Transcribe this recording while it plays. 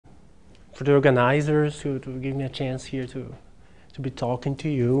for the organizers to give me a chance here to be talking to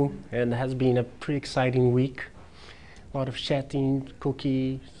you. And it has been a pretty exciting week. A lot of chatting,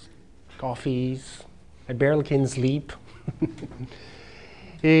 cookies, coffees. I barely can sleep.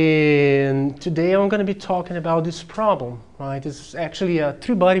 And today I'm going to be talking about this problem, right? It's actually a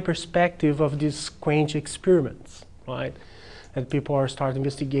three-body perspective of these quenched experiments, right? That people are starting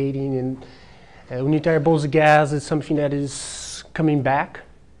investigating, and unitary Bose gas is something that is coming back,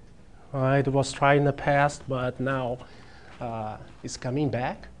 right? It was tried in the past, but now it's coming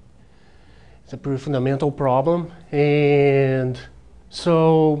back. It's a pretty fundamental problem, and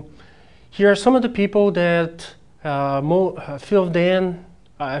so here are some of the people that a few of them.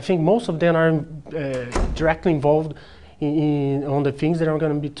 I think most of them are directly involved on the things that I'm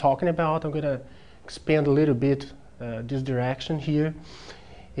going to be talking about. I'm going to expand a little bit this direction here.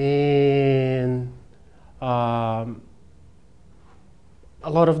 And a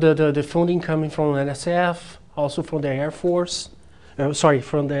lot of the funding coming from NSF, also from the Air Force.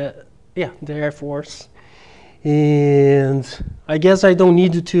 From the Air Force. And I guess I don't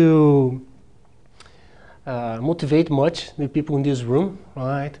need to motivate much the people in this room,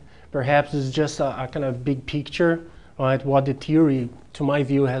 right? Perhaps it's just a kind of big picture, right? What the theory, to my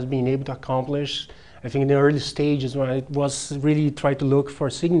view, has been able to accomplish. I think in the early stages, when it was really try to look for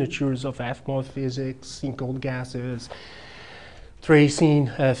signatures of Eflmov physics in cold gases, tracing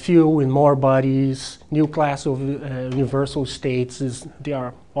fuel in more bodies, new class of universal states, they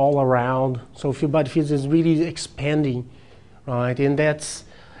are all around. So fuel body physics is really expanding, right?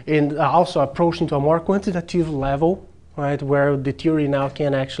 And also approaching to a more quantitative level, right, where the theory now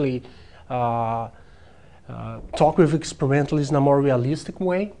can actually talk with experimentalists in a more realistic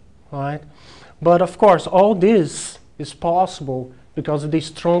way, right? But of course, all this is possible because of the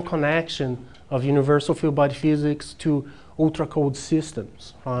strong connection of universal field body physics to ultra-cold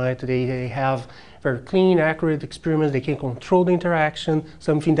systems, right? They have very clean, accurate experiments. They can control the interaction,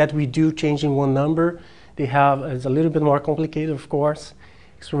 something that we do changing one number. They have, it's a little bit more complicated, of course,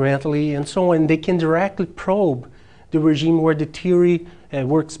 experimentally and so on. They can directly probe the regime where the theory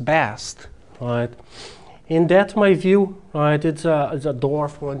works best, right? And that's my view, right? It's a door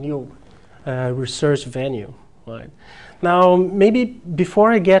for a new research venue, right? Now, maybe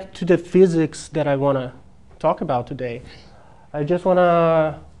before I get to the physics that I want to talk about today, I just want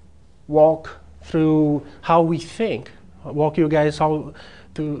to walk through how we think, walk you guys how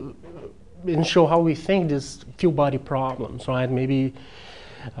to, and show how we think these field body problems, right? Maybe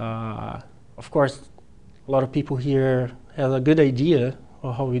of course, a lot of people here have a good idea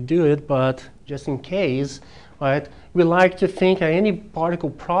of how we do it, but just in case, right, we like to think of any particle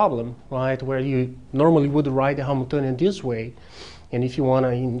problem, right, where you normally would write the Hamiltonian this way, and if you want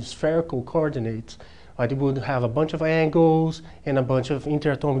to in spherical coordinates, right, you would have a bunch of angles and a bunch of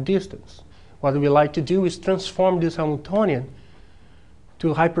interatomic distance. What we like to do is transform this Hamiltonian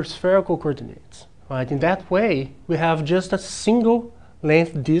to hyperspherical coordinates, right? In that way, we have just a single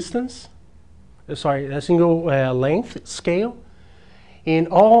length distance, a single length scale, and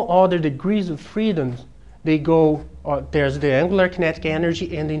all other degrees of freedom, they go, there's the angular kinetic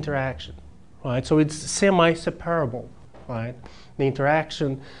energy and the interaction, right? So it's semi-separable, right? The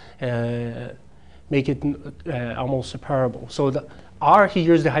interaction make it almost separable. So the R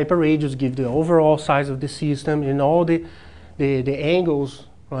here is the hyperradius, give the overall size of the system, and all the angles,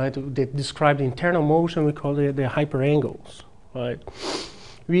 right, that describe the internal motion, we call it the hyperangles. Right.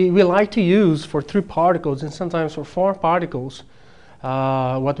 We like to use for 3 particles and sometimes for 4 particles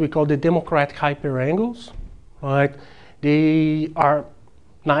what we call the democratic hyperangles. Right. They are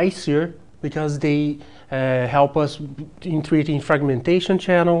nicer because they help us in treating fragmentation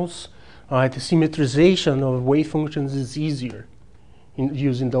channels. Right. The symmetrization of wave functions is easier in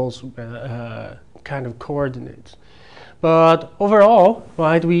using those kind of coordinates. But overall,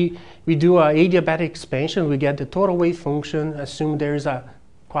 right, we do a adiabatic expansion. We get the total wave function, assume there is a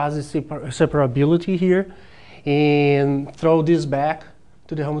quasi-separability here, and throw this back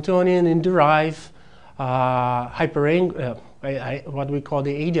to the Hamiltonian and derive what we call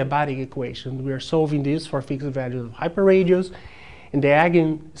the adiabatic equation. We are solving this for fixed values of hyperradius, and the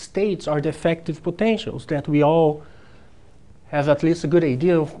eigenstates are the effective potentials that we all have at least a good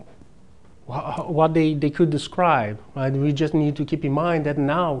idea of what they could describe, right? We just need to keep in mind that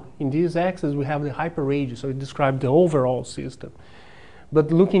now in this axis we have the hyperradius, so it describes the overall system.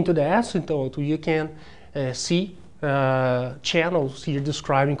 But looking to the asymptote, you can see channels here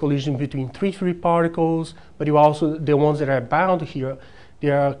describing collision between 3 free particles, but you also, the ones that are bound here,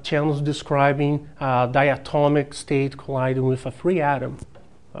 there are channels describing diatomic state colliding with a free atom,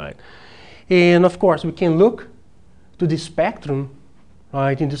 right? And of course, we can look to the spectrum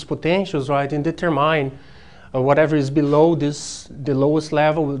right, in these potentials, right, and determine whatever is below this, the lowest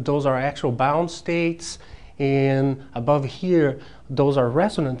level, those are actual bound states, and above here, those are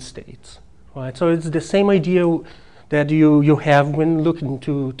resonant states, right? So it's the same idea that you have when looking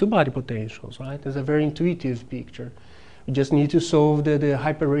to two-body potentials, right? It's a very intuitive picture. You just need to solve the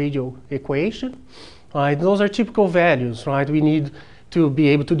hyperradial equation, right? Those are typical values, right? We need to be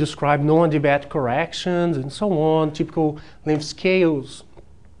able to describe non-adiabatic corrections and so on, typical length scales,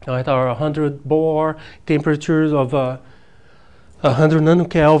 right, are 100 Bohr, temperatures of 100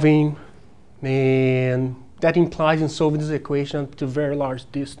 nanokelvin, and that implies in solving this equation to very large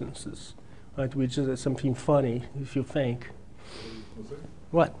distances, right, which is something funny if you think.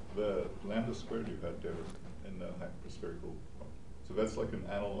 What? The lambda squared you had there in the hyperspherical, so that's like an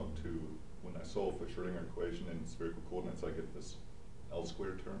analog to when I solve the Schrodinger equation in spherical coordinates, I get this L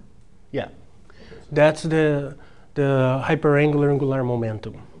squared term? Yeah. Okay, so That's the hyperangular angular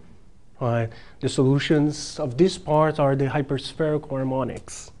momentum. Right. The solutions of this part are the hyperspherical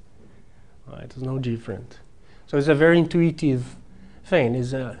harmonics. Right. It's no different. So it's a very intuitive thing.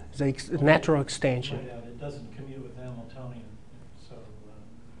 It's a natural extension. It doesn't commute with Hamiltonian, so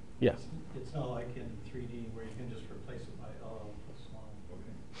Yeah. it's not like in 3D where you can just replace it by L plus 1.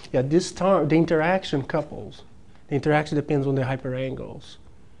 okay. Yeah. This time the interaction couples. The interaction depends on the hyperangles.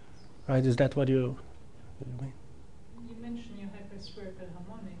 Right. Is that what you mean? You mentioned your hyperspherical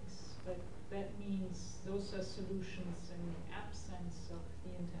harmonics, but that means those are solutions in the absence of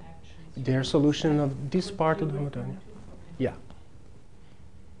the interactions. They're solution of this What part of the you're Hamiltonian. referring to? Okay. Yeah.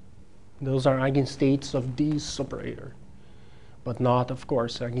 Those are eigenstates of this operator, but not, of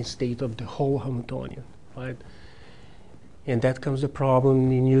course, eigenstate of the whole Hamiltonian, right? And that comes the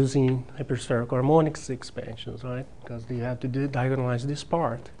problem in using hyperspherical harmonics expansions, right? Because you have to diagonalize this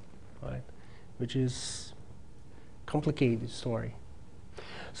part, right? Which is complicated story.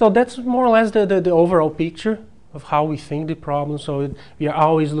 So that's more or less the overall picture of how we think the problem. So we are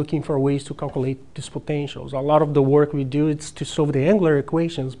always looking for ways to calculate these potentials. A lot of the work we do is to solve the angular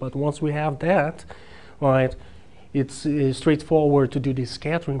equations, but once we have that, right, it's straightforward to do the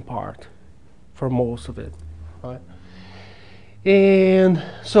scattering part for most of it, right? And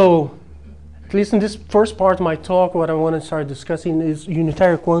so, at least in this first part of my talk, what I want to start discussing is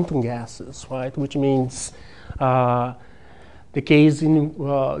unitary quantum gases, right? Which means the case in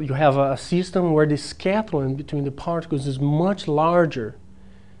you have a system where the scattering between the particles is much larger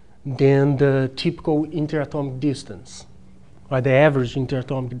than the typical interatomic distance, or the average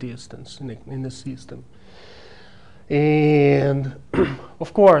interatomic distance in the system. And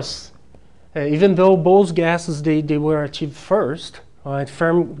of course, even though Bose gases they were achieved first, right?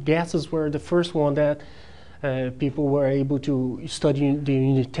 Firm gases were the first one that people were able to study the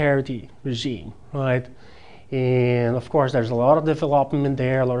unitarity regime, right? And of course, there's a lot of development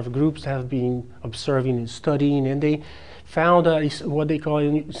there. A lot of groups have been observing and studying, and they found what they call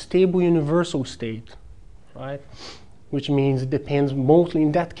a stable universal state, right? Which means it depends mostly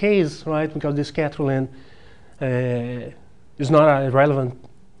in that case, right? Because the scattering is not a relevant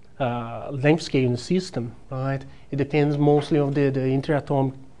length scale in the system, right? It depends mostly on the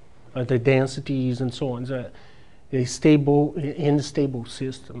interatomic, the densities and so on. A stable, unstable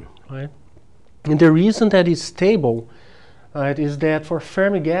system, right? And the reason that it's stable, right, is that for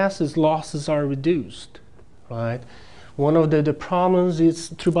Fermi gases, losses are reduced, right? One of the problems is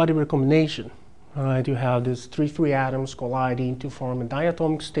three-body recombination, right? You have these three free atoms colliding to form a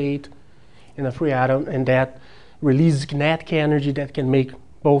diatomic state in a free atom, and that releases kinetic energy that can make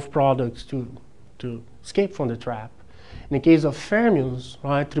both products to escape from the trap. In the case of fermions,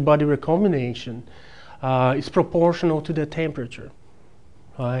 right, three-body recombination is proportional to the temperature.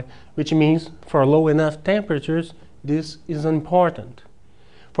 Right? Which means for low enough temperatures, this is important.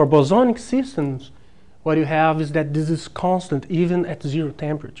 For bosonic systems, what you have is that this is constant even at zero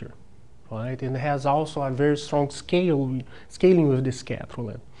temperature, right? And it has also a very strong scaling with the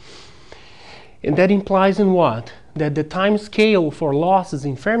scattering. And that implies in what? That the time scale for losses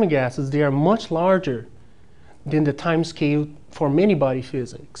in Fermi gases, they are much larger than the time scale for many-body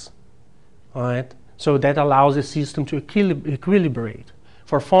physics, right? So that allows the system to equilibrate.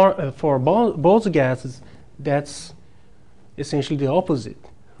 For Bose gases, that's essentially the opposite,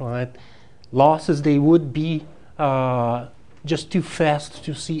 right? Losses, they would be just too fast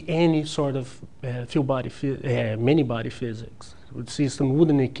to see any sort of many-body physics. The system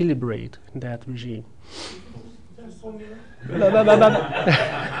wouldn't equilibrate in that regime.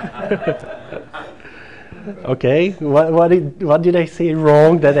 Okay, what did I say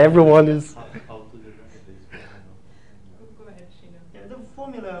wrong that everyone is...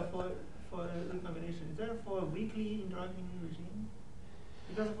 Formula for recombination, is there for a weakly interacting regime?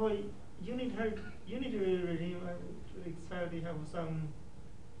 Because for unitary regime, to expect you have some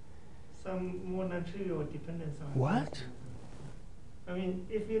more non-trivial dependence on What? I mean,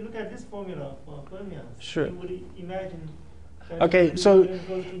 if you look at this formula for fermions, Sure. you would imagine that Okay, it so- goes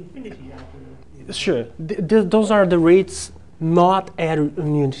to infinity after. Sure, those are the rates not at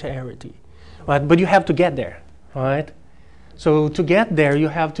unitarity, right? But you have to get there, right? So to get there, you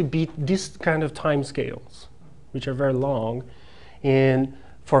have to beat this kind of time scales, which are very long. And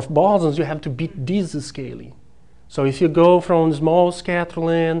for bosons, you have to beat this scaling. So if you go from small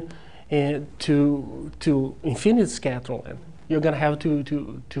scattering to infinite scattering, you're going to have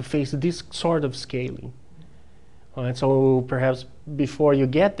to face this sort of scaling. All right, so perhaps before you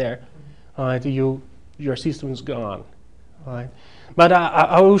get there, your system is gone. All right. But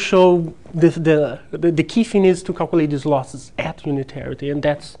I will show the key thing is to calculate these losses at unitarity, and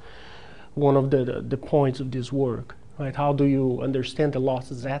that's one of the points of this work. Right? How do you understand the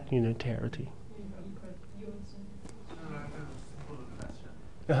losses at unitarity?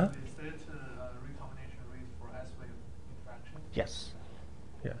 Uh-huh. Is that recombination rate for S-wave interaction? Yes.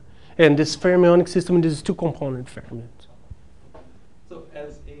 Yeah. And this fermionic system is two-component fermions. So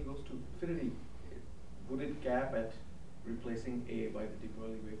as A goes to infinity, would it gap at replacing A by the de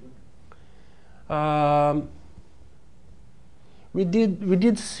Broglie wavelength? We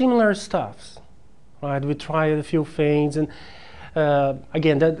did similar stuffs, right? We tried a few things, and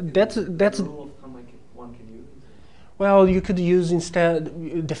again, that's The rule of thumb one can use. well, you could use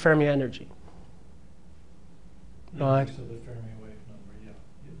instead the Fermi energy. Right. So the Fermi wave number,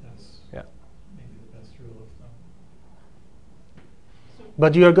 that's Yeah. maybe the best rule of thumb.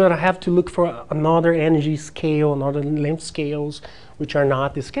 But you're going to have to look for another energy scale, another length scales, which are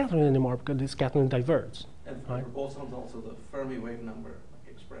not the scattering anymore because the scattering diverges. And Right. for bosons also the Fermi wave number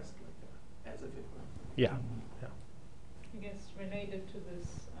expressed like as if it were. Yeah. I guess related to this,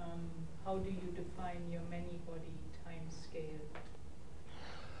 how do you define your many-body time scale?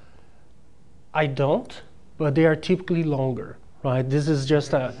 I don't, but they are typically longer, right? This is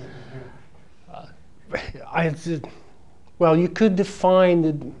just a. Well, you could define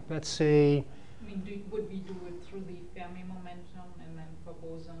the, let's say. I mean, would we do it through the Fermi momentum, and then for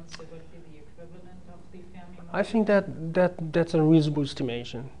bosons it would be the equivalent of the Fermi momentum? I think that's a reasonable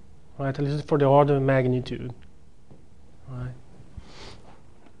estimation, right? At least for the order of magnitude, right?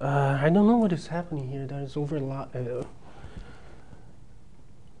 I don't know what is happening here. There is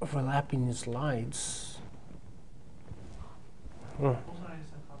overlapping slides. Also,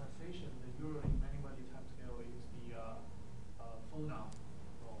 Einstein condensation, the Euro in many-body time scale is the phonon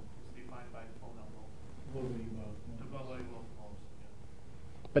role. It's defined by the phonon role. The Broglie role falls.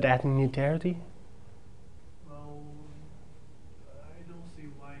 But at unitarity? Well, I don't see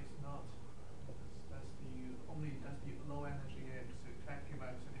why it's not. That's the low energy effective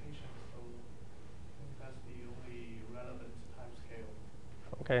excitation. So I think that's the only relevant time scale.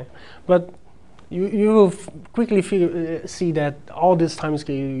 Okay, but you will quickly see that all this time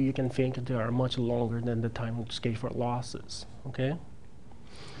scale you can think they are much longer than the time scale for losses. Okay.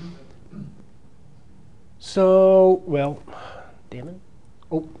 So well, damn it!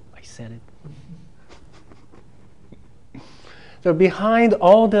 Oh, I said it. So behind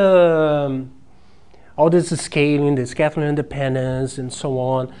all this scaling, the scattering independence, and so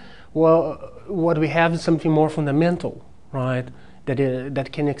on, well, what we have is something more fundamental, right? That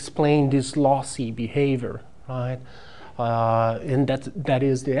can explain this lossy behavior, right? And that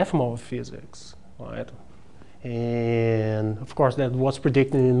is the Eflmov physics, right? And of course, that was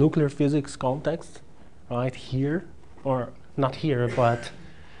predicted in nuclear physics context, right? Here, or not here, but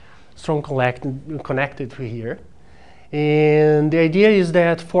strong connected to here. And the idea is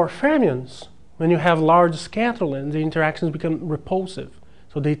that for fermions, when you have large scattering, the interactions become repulsive.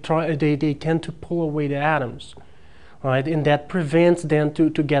 So they tend to pull away the atoms. Right, and that prevents them to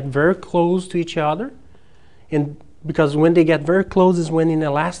get very close to each other, and because when they get very close is when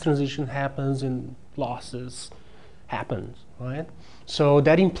inelastic transition happens and losses happens, right? So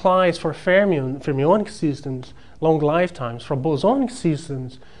that implies for fermionic systems long lifetimes. For bosonic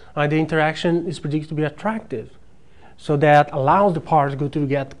systems, the interaction is predicted to be attractive, so that allows the particle to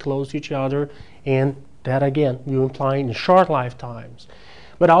get close to each other, and that again will imply in short lifetimes.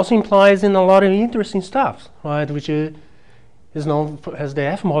 But also implies in a lot of interesting stuff, right? Which is known as the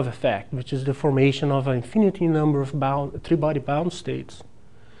Eflmov effect, which is the formation of an infinity number of three-body bound states. So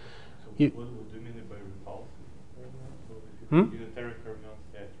what do you mean by repulsive? So if you have unitary fermions,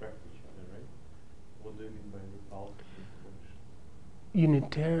 they attract each other, right? What do you mean by repulsive interaction?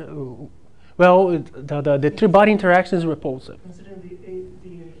 Unitary. Well, the three-body interaction is repulsive. Considering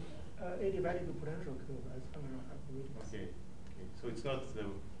the adiabatic potential curve as Okay. So it's not the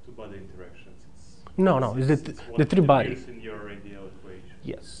two-body interactions. No, no, it's the what three-body. appears in your ideal equation.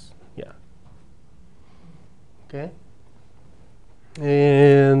 Yes, yeah. Okay.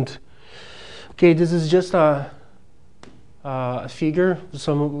 And okay, this is just a figure.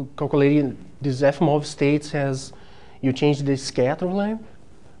 Some calculating this Eflmov states as you change the scatter length,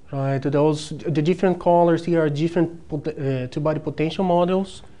 right? The different colors here are different two-body potential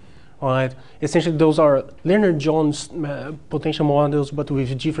models, right? Essentially, those are Lennard-Jones potential models, but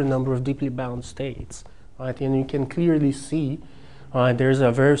with a different number of deeply bound states, right? And you can clearly see there's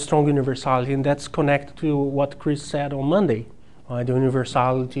a very strong universality, and that's connected to what Chris said on Monday, the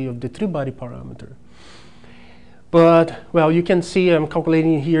universality of the three-body parameter. But, well, you can see I'm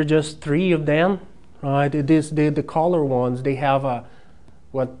calculating here just 3 of them, right? The color ones, they have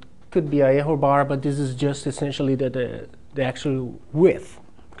what could be an error bar, but this is just essentially the actual width,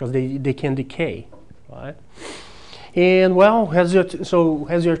 because they can decay, right? And well, as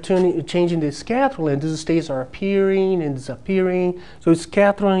you're changing the scatter length, these states are appearing and disappearing. So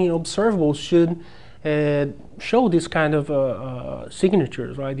scattering observables should show this kind of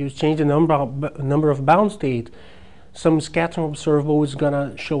signatures, right? You change the number of bound states, some scattering observable is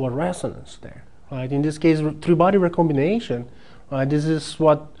gonna show a resonance there, right? In this case, three-body recombination. This is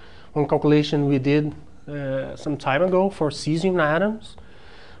what one calculation we did some time ago for cesium atoms,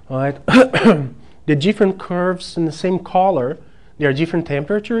 right? The different curves in the same color, they are different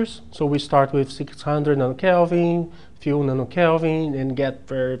temperatures. So we start with 600 nanokelvin, few nanokelvin, and get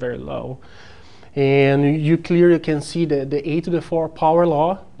very, very low. And you clearly can see the 8 to the 4 power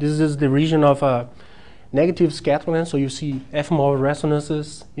law. This is the region of negative scatter length. So you see Eflmov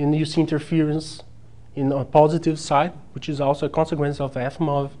resonances, and you see interference in a positive side, which is also a consequence of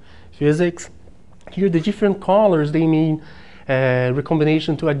Eflmov physics. Here, the different colors, they mean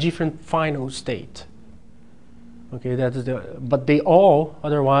recombination to a different final state. Okay, that is but they all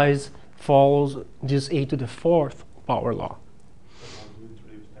otherwise follows this 8 to the 4th power law. So how do you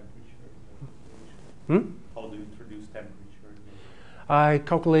introduce temperature in the Hmm? How do you introduce temperature? I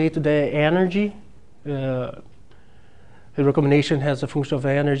calculate the energy. The recombination has a function of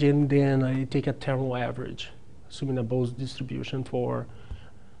energy, and then I take a thermal average, assuming a Bose distribution for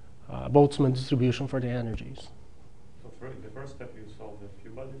Boltzmann distribution for the energies. So in the first step, you solve the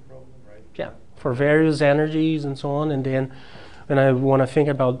few-body problem, right? Yeah, for various energies and so on, and then when I want to think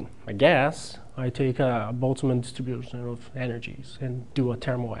about a gas, I take a Boltzmann distribution of energies and do a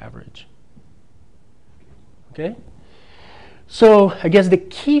thermal average. Okay? So I guess the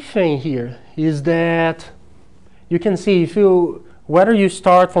key thing here is that you can see whether you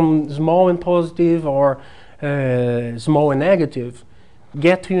start from small and positive or small and negative,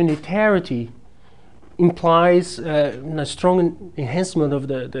 get to unitarity implies a strong enhancement of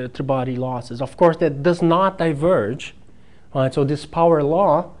the three-body losses. Of course, that does not diverge. Right? So this power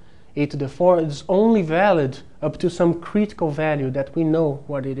law, 8 to the 4, is only valid up to some critical value that we know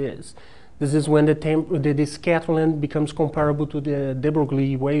what it is. This is when the scatter length becomes comparable to the de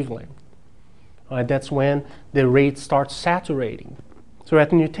Broglie wavelength. That's when the rate starts saturating. So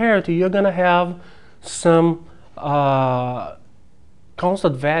at unitarity, you're going to have some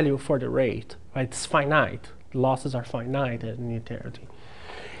constant value for the rate. Right? It's finite. The losses are finite at unitarity.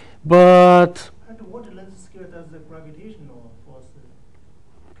 But At what length scale does the gravitational force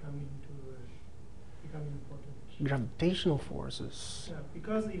become important? gravitational forces. Yeah,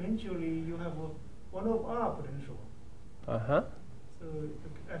 because eventually you have one of R potential. Uh-huh. So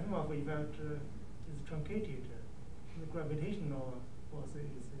the Eflmov effect is truncated. The gravitational force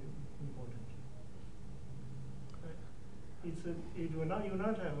is important. You will not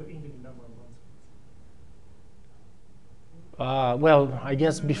have an infinite number of ones. Well, I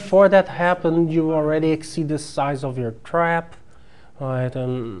guess before that happened, you already exceed the size of your trap. Right?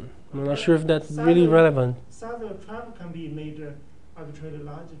 I'm not sure if that's really relevant. Size of trap can be made arbitrarily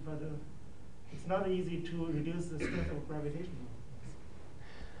large, but it's not easy to reduce the strength of gravitation.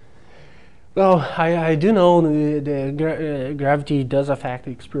 Well, I do know the gravity does affect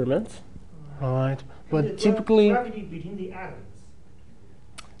the experiments. Right? But typically, gravity between the atoms.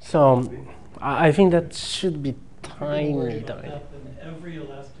 so I think that should be Worry tiny, about tiny. that, then every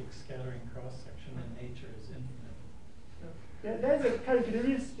elastic scattering cross-section in nature is infinite. There's a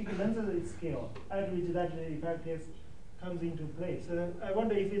characteristic length scale at which that effect comes into play. So I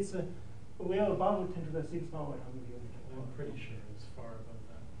wonder if it's well above 10 to the 6th power atomic unit. I'm pretty sure it's far above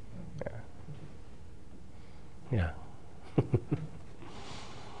that. Yeah.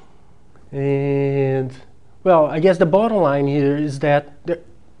 And, well, I guess the bottom line here is that the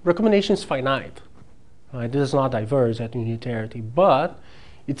recombination is finite. It does not diverge at unitarity, but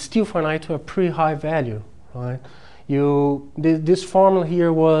it's still finite to a pretty high value. Right? this formula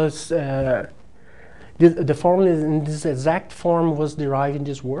here was the formula in this exact form was derived in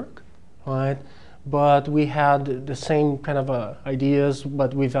this work, right? But we had the same kind of ideas,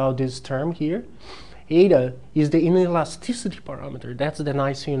 but without this term here. Eta is the inelasticity parameter. That's the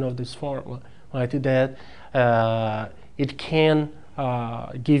nice thing of this formula, right? That it can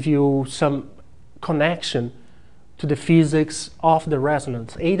give you some connection to the physics of the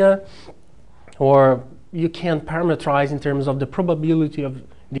resonance. Eta, or you can parameterize in terms of the probability of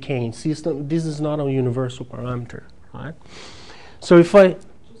decaying system. This is not a universal parameter, right? So if I Jose,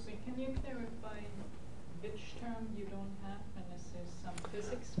 can you clarify which term you don't have and is there some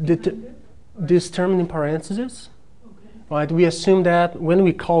physics The behind it? this term in parentheses, Okay. right? We assume that when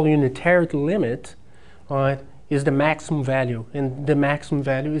we call unitarity limit, right, is the maximum value, and the maximum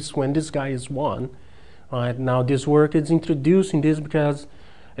value is when this guy is 1. Right? Now this work is introducing this because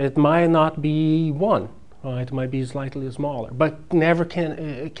it might not be 1. Right? It might be slightly smaller, but never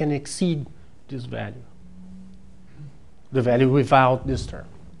can exceed this value. The value without this term.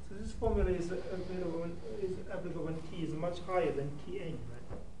 So this formula is applicable when T is much higher than Tn,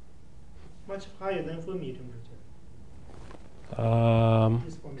 right? Much higher than Fermi temperature.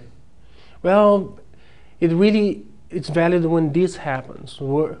 This formula. Well, it's valid when this happens.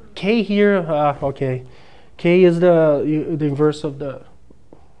 K here, okay. K is the inverse of the,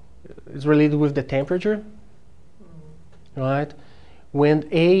 it's related with the temperature, right? When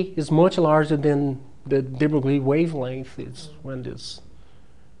A is much larger than the de Broglie wavelength, it's when this.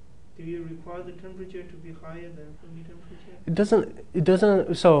 Do you require the temperature to be higher than Fermi temperature? It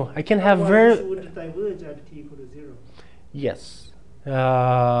doesn't, so I can have Otherwise very, this would diverge at T equal to 0. yes.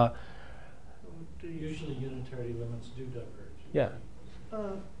 So do you- Usually unitary limits do diverge. Yeah.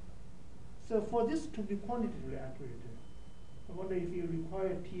 So for this to be quantitatively accurate, I wonder if you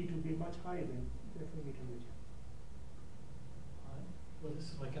require T to be much higher than the Fermi temperature. Well,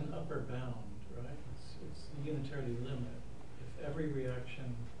 this is like an upper bound, right? It's the unitary limit. If every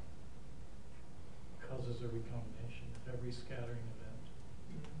reaction causes a recombination, if every scattering event.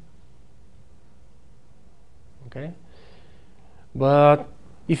 Okay. But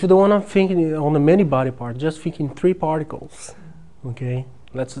if you don't want to think on the many body part, just think in 3 particles. Okay.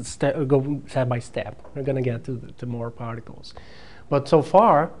 Let's go step by step. We're gonna get to more particles. But so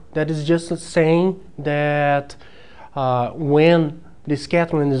far, that is just saying that when the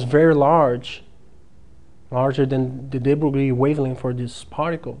scattering is very large, larger than the de Broglie wavelength for these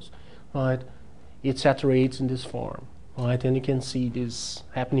particles, right, it saturates in this form, right? And you can see this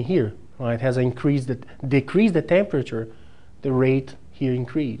happening here, right? It has decreased the temperature, the rate here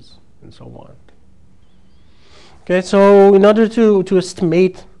increase, and so on. Okay, so in order to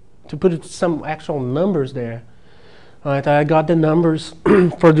estimate, to put some actual numbers there, right, I got the numbers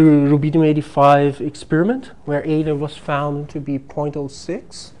for the rubidium-85 experiment, where eta was found to be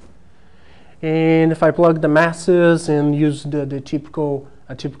 0.06. And if I plug the masses and use a typical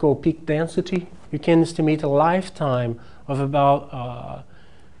peak density, you can estimate a lifetime of about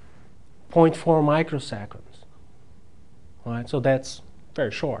 0.4 microseconds. Right, so that's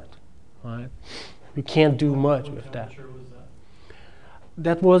very short. Right, you can't do much What with that. temperature was that?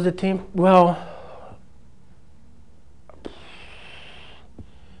 That was the well,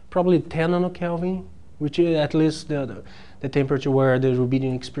 probably 10 nanokelvin, which is at least the temperature where the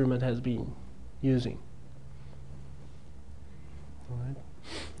rubidium experiment has been using. All right.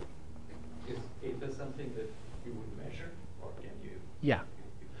 Is eta something that you would measure, or can you? Yeah,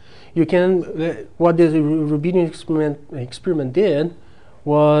 you can. What the rubidium experiment did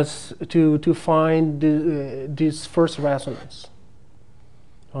was to find this first resonance.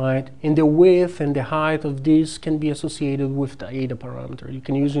 Right, and the width and the height of this can be associated with the eta parameter. You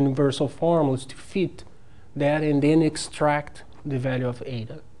can use universal formulas to fit that and then extract the value of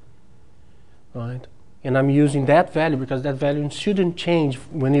eta. Right, and I'm using that value because that value shouldn't change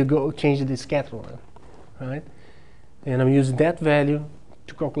when you go change the scatter line. Right, and I'm using that value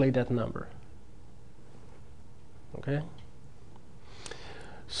to calculate that number. Okay.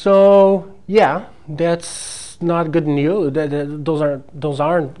 So yeah, that's not good news. Those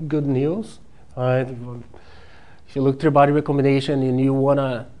aren't good news. Right? If you look through body recombination and you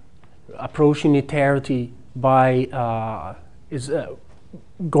wanna approach unitarity by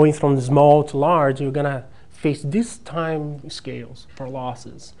going from small to large, you're gonna face these time scales for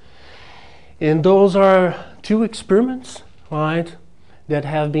losses. And those are 2 experiments, right, that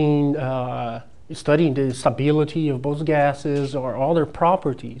have been studying the stability of both gases or other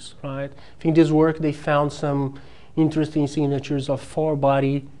properties, right? I think this work they found some interesting signatures of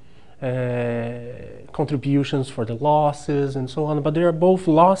 4-body contributions for the losses and so on, but they are both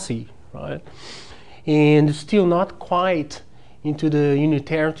lossy, right? and still not quite into the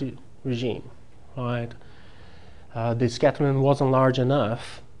unitarity regime, right? The scattering wasn't large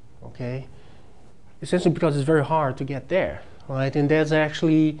enough, okay? Essentially because it's very hard to get there, right? And that's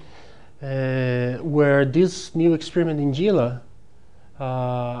actually where this new experiment in Gila,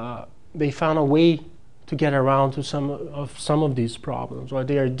 they found a way to get around to some of these problems. What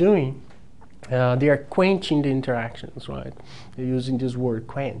they are doing, they are quenching the interactions, right? They're using this word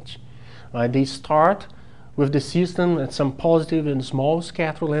quench. They start with the system at some positive and small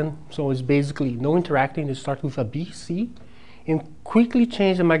scatter length, so it's basically no interacting. They start with a BC and quickly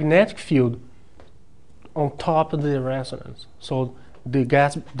change the magnetic field on top of the resonance. So the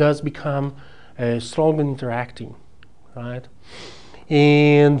gas does become strongly interacting, right?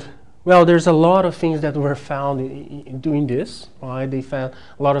 And well, there's a lot of things that were found in doing this, right? They found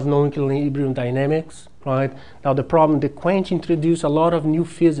a lot of non-equilibrium dynamics, right? Now the problem, the quench introduced a lot of new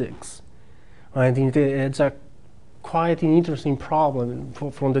physics, right? It's a quite an interesting problem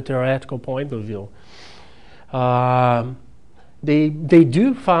from the theoretical point of view. They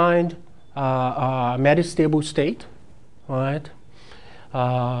do find a metastable state, right?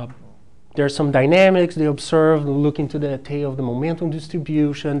 There's some dynamics they observe, look into the tail of the momentum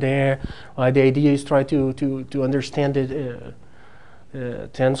distribution there. The idea is try to understand the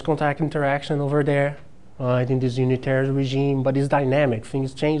tense contact interaction over there, right, in this unitary regime, but it's dynamic,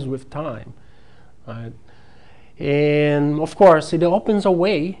 things change with time, right? And of course, it opens a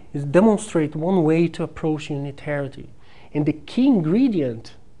way, it demonstrates one way to approach unitarity. And the key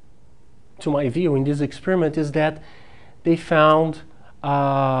ingredient, to my view, in this experiment is that they found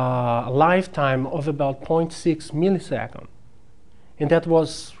a lifetime of about 0.6 millisecond. And that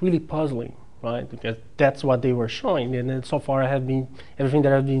was really puzzling, right? Because that's what they were showing. And then so far everything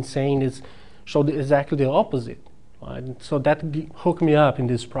that I've been saying is showed exactly the opposite, right? And so that hooked me up in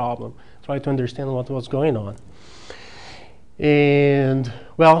this problem, try to understand what was going on. And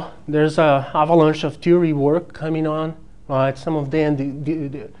well, there's an avalanche of theory work coming on, right? Some of them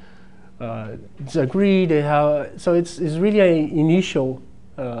disagree. They have, so it's really an initial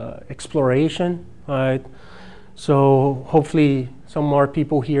exploration, right? So hopefully some more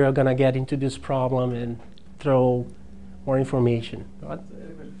people here are gonna get into this problem and throw more information. For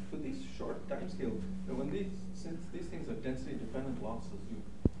these short timescales, since these things are density-dependent losses, you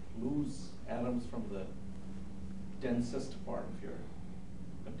lose atoms from the densest part of your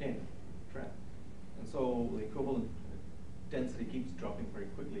container trap, and so the equivalent density keeps dropping very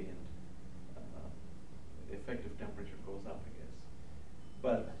quickly, and the effective temperature goes up, I guess.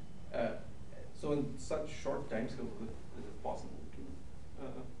 But so in such short timescales, is it possible to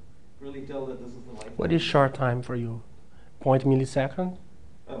really tell that this is the life? What is short time for you? 0.1 millisecond?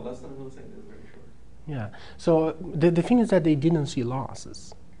 Less than a millisecond is very short. Yeah. So the thing is that they didn't see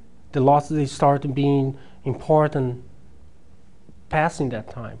losses. The losses, they started being important passing that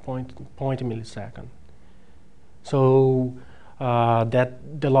time, 0.1 millisecond. So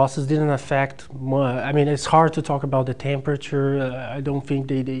that the losses didn't affect much. I mean, it's hard to talk about the temperature. I don't think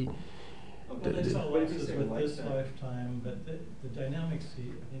they Well, they saw losses with this lifetime, but the dynamics I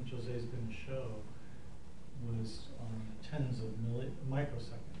think Jose's going to show was on tens of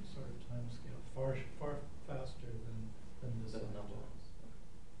microsecond sort of time scale, far faster than this lifetime.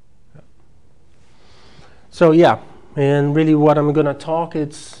 So yeah, and really what I'm going to talk,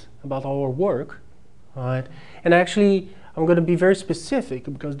 it's about our work, right? And actually, I'm going to be very specific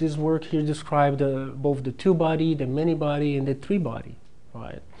because this work here described both the two-body, the many-body, and the three-body,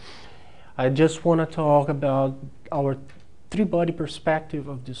 right? I just want to talk about our three-body perspective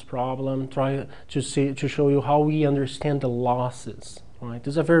of this problem, try to show you how we understand the losses, right?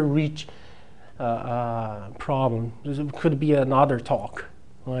 This is a very rich problem. This could be another talk,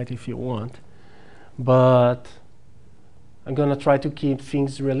 right, if you want. But I'm going to try to keep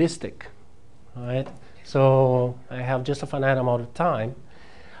things realistic, right? So I have just a finite amount of time.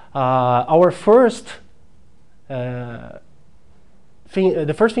 Our first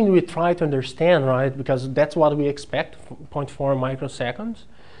the first thing we try to understand, right, because that's what we expect, 0.4 microseconds,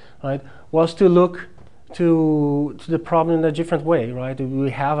 right, was to look to the problem in a different way, right?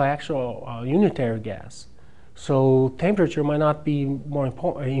 We have actual unitary gas. So temperature might not be more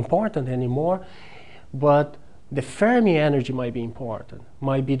important anymore, but the Fermi energy might be important,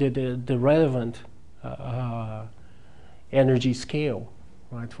 might be the relevant energy scale,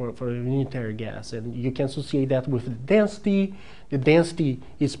 right, for a unitary gas. And you can associate that with the density. The density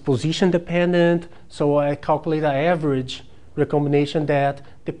is position dependent, so I calculate an average recombination that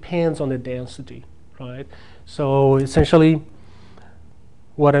depends on the density, right? So essentially,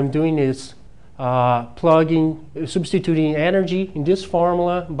 what I'm doing is substituting energy in this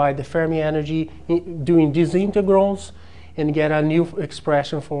formula by the Fermi energy, doing these integrals, and get a new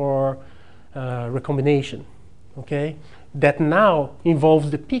expression for recombination. Okay, that now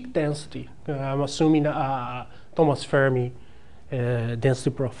involves the peak density. I'm assuming Thomas Fermi density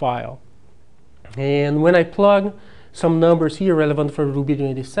profile. And when I plug some numbers here relevant for rubidium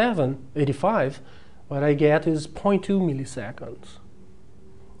 85, what I get is 0.2 milliseconds,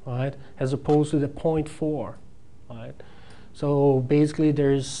 right? As opposed to the 0.4, right? So basically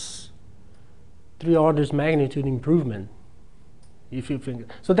there's 3 orders magnitude improvement, if you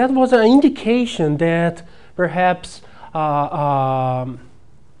think. So that was an indication that perhaps What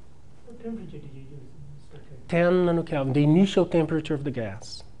temperature did you use? 10 nanokelvin, the initial temperature of the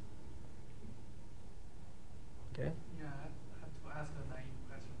gas. Okay. Yeah, I have to ask a naive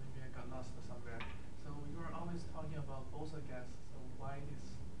question. Maybe I got lost somewhere. So you were always talking about Bose gas. So why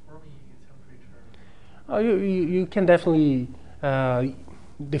this Fermi temperature? You can definitely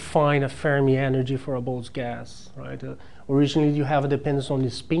define a Fermi energy for a Bose gas, right? Originally, you have a dependence on the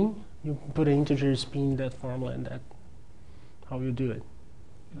spin. You put an integer spin in that formula, and that's how you do it.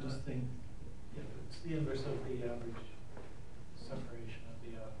 You just think, it's the inverse of the average separation of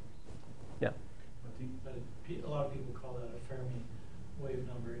the atoms. Yeah. But a lot of people call that a Fermi wave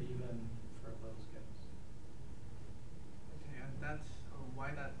number even for a Bose gas. Okay, and that's why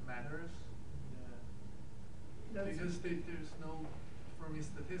that matters. Because there's no Fermi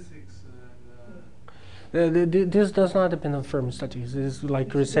statistics. This does not depend on Fermi statistics. It's like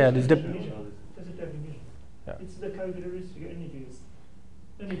Chris said. It's That's a definition. Yeah. It's the characteristic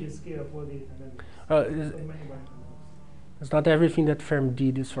energy scale for the dynamics. It's not everything that Fermi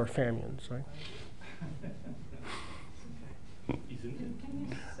did is for fermions, right? Isn't it? Can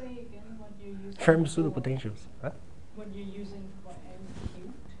you say again what you're using? Fermi for- pseudopotentials. Huh? What you're using for M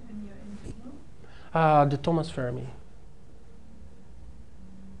cubed in your integral? The Thomas Fermi.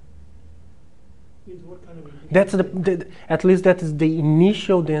 With what kind of integral? That's at least that is the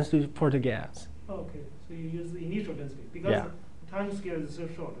initial density for the gas. Okay, so you use the initial density because Yeah. the time scale is so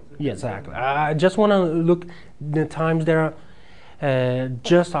short. Yeah, exactly. I just want to look the times there are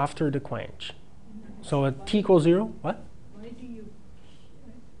just after the quench. So at t equals 0, what? Why do you,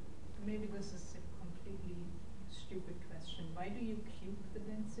 maybe this is a completely stupid question, why do you cube the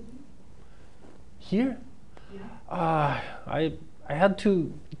density? Here? Yeah. I had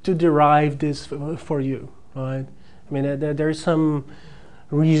to derive this for you, right? I mean, there is some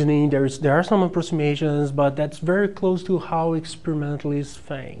reasoning, there are some approximations, but that's very close to how experimentalists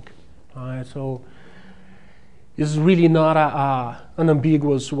think, right? So it's really not an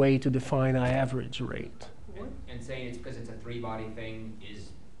ambiguous way to define an average rate. And saying it's because it's a 3-body thing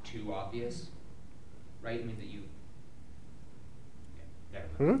is too obvious, right? I mean that you. Yeah,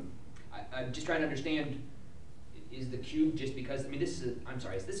 never mind. I'm just trying to understand. Is the cube just because? I mean, this is. I'm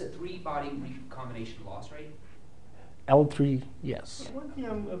sorry. Is this a 3-body recombination loss rate? L3, yes. One thing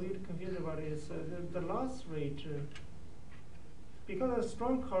I'm a bit confused about is the loss rate. Because of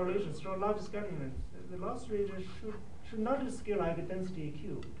strong correlation, strong large scattering, the loss rate should not scale like a density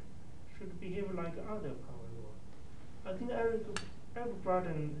cubed. Should behave like other power law. I think Eric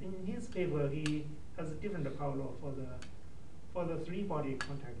Bratton, in his paper, he has a different power law for the 3-body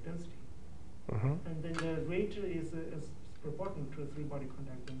contact density. And then the rate is proportional to a 3-body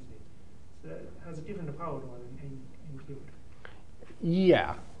contact density. So it has a different power law in cubed.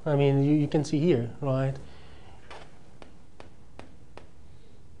 Yeah, I mean, you can see here, right?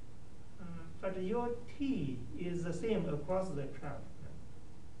 But your T is the same across the trap.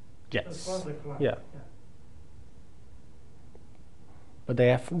 Yes. Across the clock. Yeah. But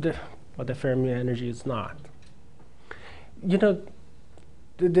the Fermi energy is not. You know,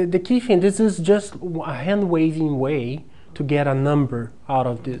 the key thing, this is just a hand-waving way to get a number out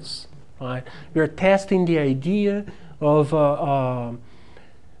of this, right? We are testing the idea of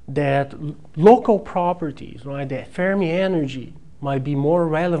that local properties, right? The Fermi energy might be more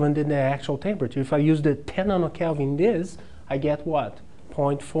relevant than the actual temperature. If I use the 10 nanokelvin this, I get what?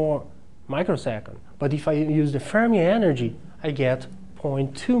 0.4 microsecond. But if I use the Fermi energy, I get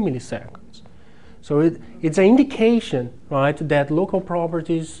 0.2 milliseconds. So it's an indication, right, that local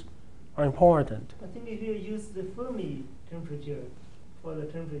properties are important. I think if you use the Fermi temperature for the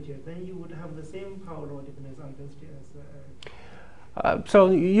temperature, then you would have the same power law dependence on density as. So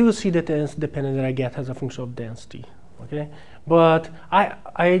you will see the dependence that I get as a function of density, okay? But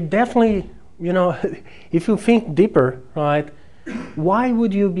I definitely, you know, if you think deeper, right, why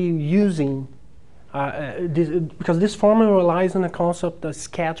would you be using this? Because this formula relies on the concept of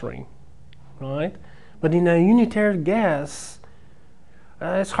scattering, right? But in a unitary gas,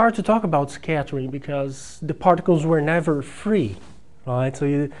 It's hard to talk about scattering because the particles were never free, right?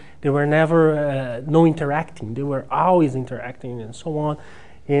 So they were never no interacting. They were always interacting and so on.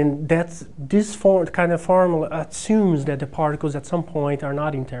 And this kind of formula assumes that the particles at some point are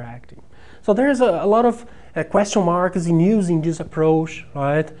not interacting. So there's a lot of question marks in using this approach,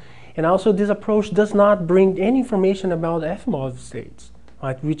 right? And also this approach does not bring any information about Eflmov states,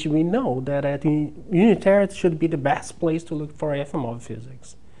 right? Which we know that at the unitarity should be the best place to look for Eflmov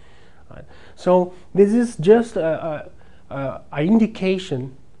physics. Right? So this is just an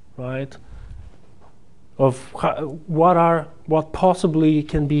indication, right, of what possibly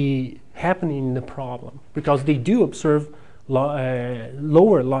can be happening in the problem, because they do observe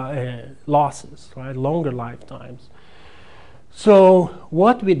lower losses, right, longer lifetimes. So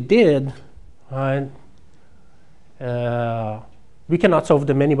what we did, right, we cannot solve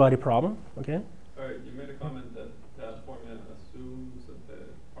the many-body problem, okay? All right, you made a comment that that formula assumes that the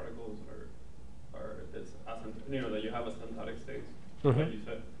particles that you have asymptotic states, like you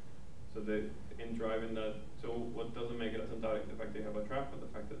said. So in driving that, so what doesn't make it asymptotic? The fact they have a trap, or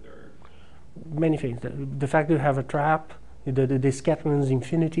the fact that they're many things. The fact that you have a trap, the scattering is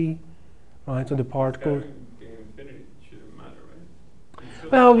infinity, right? So the particle. Infinity shouldn't matter,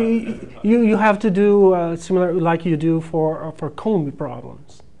 right? Well, you have to do similar like you do for Coulomb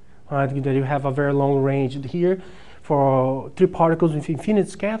problems, right? That you have a very long range here. For three particles with infinite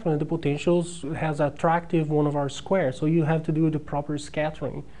scattering, the potentials has attractive 1/r square. So you have to do the proper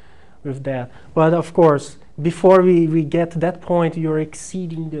scattering with that. But of course, before we get to that point, you're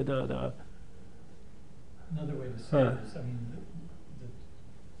exceeding the Another way to say it is, I mean,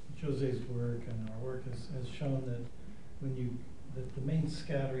 Jose's work and our work has shown that that the main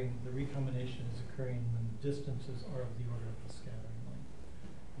scattering, the recombination is occurring when the distances are of the order of the scattering length.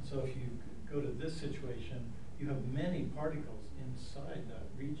 And so if you go to this situation, you have many particles inside that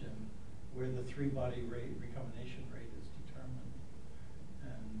region where the three-body recombination rate is determined.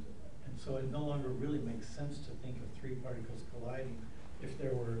 And so it no longer really makes sense to think of three particles colliding if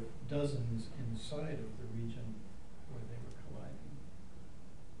there were dozens inside of the region where they were colliding.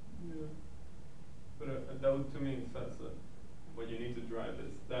 Yeah. But that would, to me, that's what you need to drive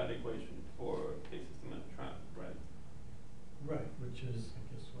is that equation for a systematic trap, right? Right, which is, I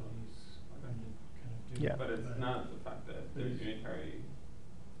guess, what he's going to kind of do. Yeah. But it's not the fact that there's unitary.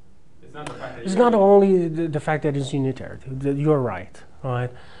 It's not the fact that it's not only the fact that it's unitary. You're right,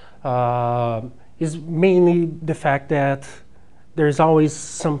 right? It's mainly the fact that there's always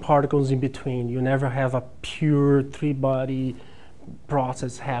some particles in between. You never have a pure three-body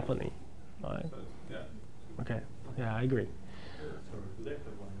process happening, right? So, yeah. Okay. Yeah, I agree. Sorry, could I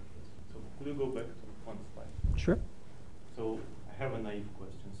have one question? So could you go back to one slide? Sure. So I have a naive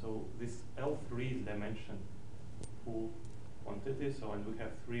question. So this L3 is dimension full quantity. So and we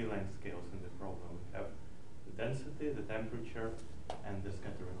have three length scales in the problem. We have the density, the temperature, and the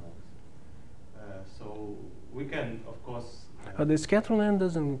scattering length. So we can, of course. The scattering length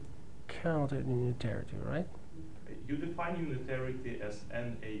doesn't count in unitarity, right? You define unitarity as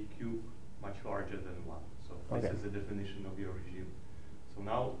NA cube much larger than 1. So this is the definition of your regime. So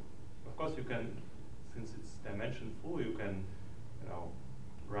now, of course, you can, since it's dimension full, you can,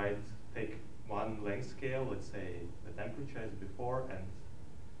 take one length scale. Let's say the temperature is before, and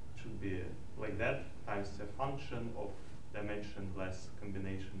it should be like that times a function of dimension-less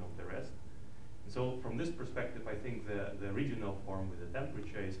combination of the rest. So from this perspective, I think the original form with the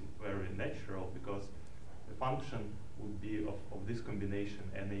temperature is very natural because the function would be of this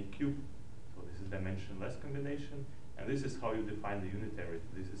combination NA cube. So this is dimensionless combination, and this is how you define the unitarity.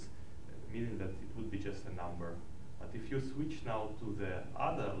 This is meaning that it would be just a number. But if you switch now to the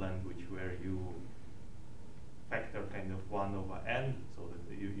other language where you factor kind of 1/n, so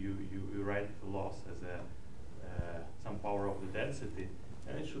that you write the loss as some power of the density,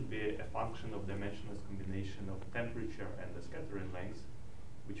 and it should be a function of dimensionless combination of temperature and the scattering length,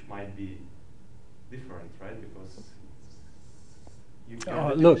 which might be different, right? Because the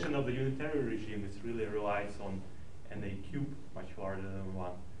definition of the unitary regime is really relies on NA cube much larger than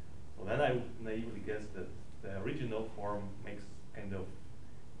 1. So then I would naively guess that the original form makes kind of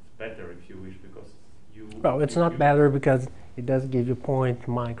better, if you wish, because you. Well, it's not better because it does give you 0.0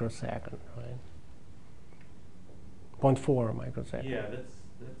 microsecond, right? 0.4 microsecond. Yeah, that's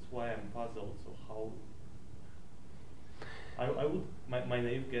why I'm puzzled. So how? I would my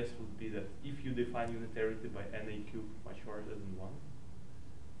naive guess would be that if you define unitarity by NA cube much larger than 1,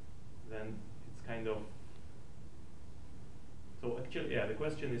 then it's kind of. So actually, yeah, the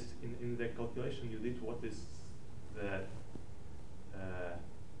question is in the calculation you did, what is the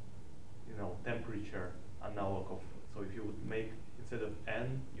temperature analog of So if you would make, instead of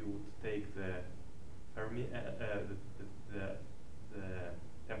n, you would take the Fermi, the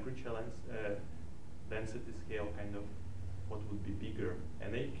temperature density scale, kind of what would be bigger,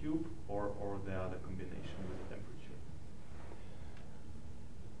 Na cube or the other combination with the temperature?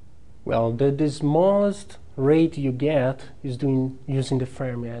 Well, the smallest rate you get is using the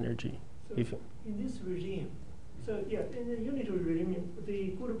Fermi energy. So in this regime, so yeah, in the unitary regime,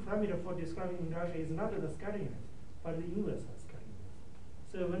 the good parameter for describing interaction is not the scattering, but the inverse of scattering.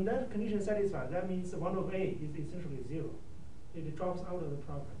 So when that condition is satisfied, that means 1 over A is essentially 0. It drops out of the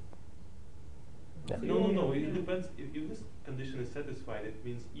problem. Yeah. So No. It depends. If this condition is satisfied, it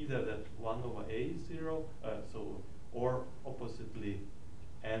means either that 1 over A is 0, or oppositely,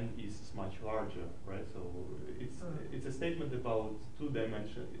 n is much larger, right? So it's a statement about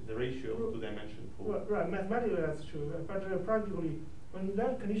two-dimension, the ratio of two-dimension for. Right, mathematically that's true, but practically, when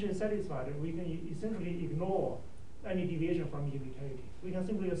that condition is satisfied, we can essentially ignore any deviation from unitarity. We can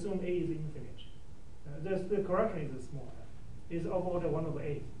simply assume A is infinite. The correction is small. It's of order 1 over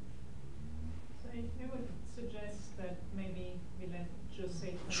A. So I would suggest that maybe we let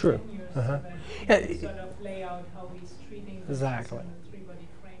Jose Sure. continue Uh-huh. so that he can sort of lay out how he's treating this Exactly. in the three-body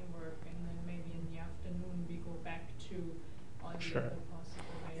framework, and then maybe in the afternoon we go back to all the Sure. other possible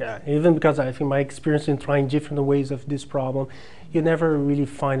ways. Yeah, even because I think my experience in trying different ways of this problem, you never really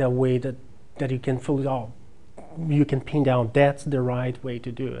find a way that you can fully you can pin down that's the right way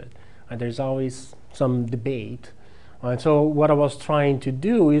to do it. And there's always some debate. And so what I was trying to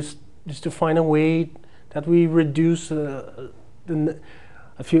do is to find a way that we reduce a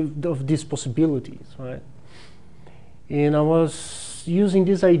few of these possibilities, right? And I was using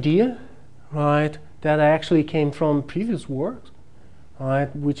this idea, right, that actually came from previous work,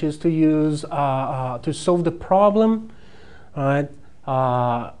 right, which is to use to solve the problem, right,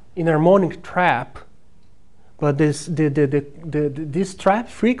 in harmonic trap, but this trap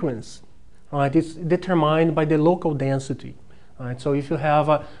frequency, right, is determined by the local density. Right? So if you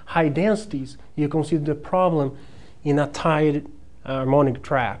have high densities, you consider the problem in a tight harmonic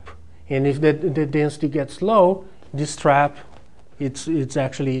trap, and if the density gets low, this trap it's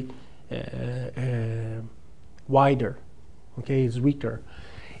actually wider. Okay, it's weaker,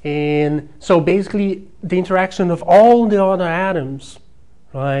 and so basically the interaction of all the other atoms,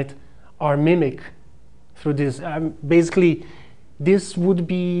 right, are mimic through this. Basically, this would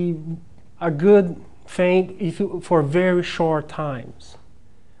be a good thing for very short times,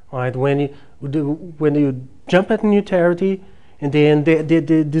 right? When you jump at unitarity, and then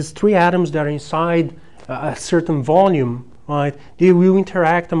these three atoms that are inside a certain volume, right? They will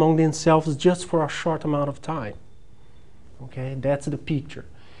interact among themselves just for a short amount of time. Okay, that's the picture,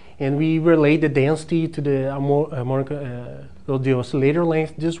 and we relate the density to the the oscillator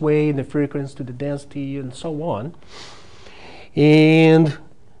length this way, the frequency to the density, and so on. And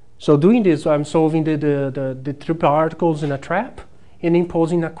so doing this, I'm solving the three particles in a trap and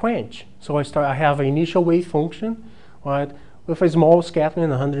imposing a quench. So I have an initial wave function, right, with a small scattering,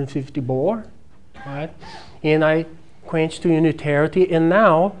 150 Bohr, right, and I quench to unitarity, and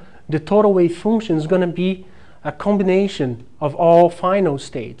now the total wave function is going to be a combination of all final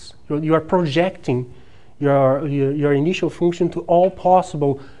states. You are projecting your initial function to all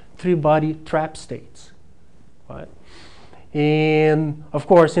possible three-body trap states, right? And of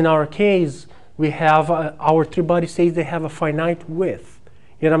course, in our case, we have our three-body states. They have a finite width,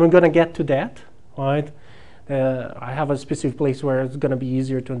 and I'm going to get to that, right? I have a specific place where it's going to be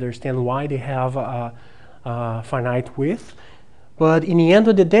easier to understand why they have a finite width. But in the end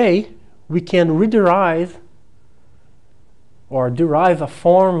of the day, we can rederive or derive a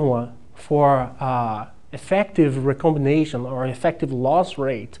formula for effective recombination or effective loss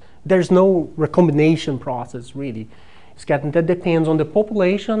rate. There's no recombination process really. That depends on the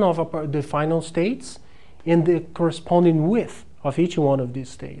population of the final states and the corresponding width of each one of these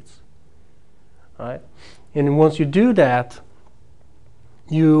states. Right? And once you do that,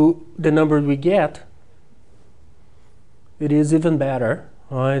 the number we get, it is even better.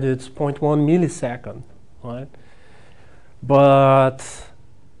 Right? It's 0.1 millisecond. Right? But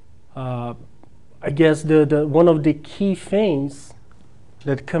I guess the one of the key things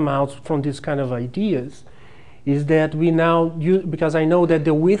that come out from this kind of ideas is that we now use, because I know that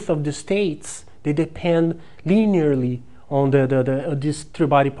the width of the states, they depend linearly on this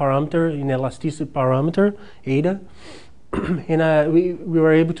three-body parameter, inelasticity parameter, eta, and we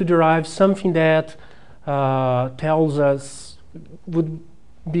were able to derive something that tells us, would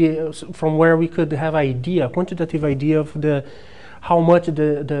be from where we could have a quantitative idea of how much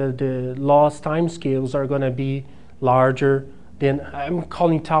the loss timescales are going to be larger than, I'm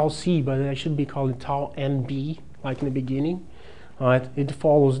calling tau c, but I should be calling tau mb, like in the beginning, right? It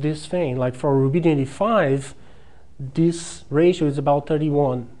follows this thing. Like for rubidium-85, this ratio is about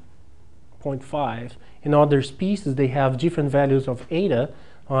 31.5. In other species, they have different values of eta,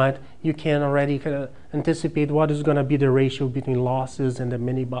 right? You can already kind of anticipate what is going to be the ratio between losses and the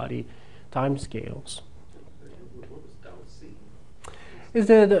many-body timescales. Is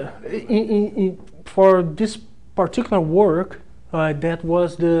that for this particular work, that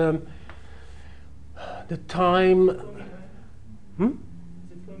was the time.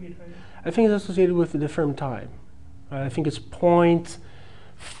 I think it's associated with the Fermi time. I think it's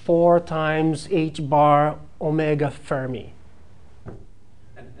 0.4 times h bar omega Fermi.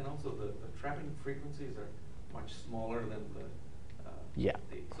 And also the trapping frequencies are much smaller than the. Yeah.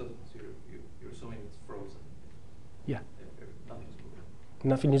 So you're assuming it's frozen. Yeah. Nothing's moving.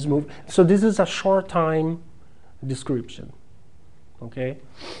 Nothing is moving. So this is a short time description. Okay.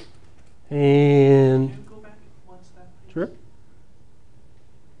 And Can you go back one step, please? sure. I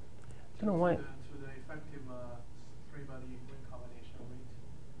don't know why. To the effective three-body ring combination rate.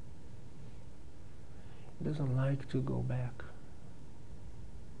 It doesn't like to go back.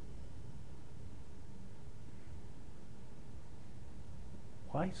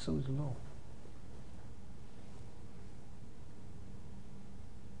 Why so slow?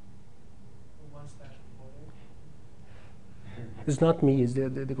 One step forward. It's not me, it's the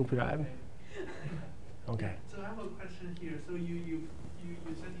computer. Okay. So I have a question here. So you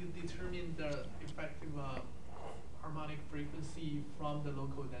said you determined the effective harmonic frequency from the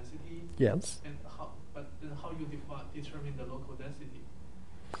local density. Yes. And but then how you determine the local density?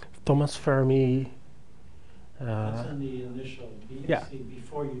 Thomas Fermi. That's in the initial BC yeah.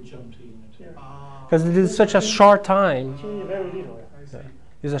 before you jump to unitary. Because it is such a short time. Very little. I see.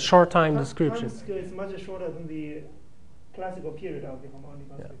 It's a short time description. Time scale is much shorter than the classical period of the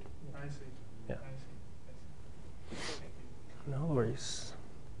harmonic oscillator. I see. Yeah. I see. Thank you. No worries.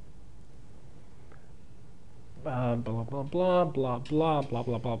 Blah blah blah blah blah blah blah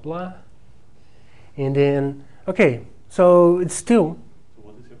blah blah blah. And then okay, so it's still. So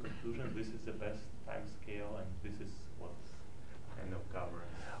what is your conclusion? This is the best time scale, and this is what's kind of covering.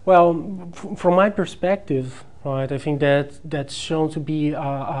 Well, from my perspective, right, I think that that's shown to be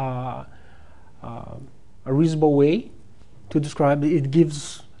a reasonable way to describe it. It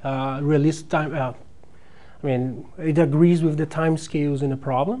gives realistic time. I mean, it agrees with the time scales in the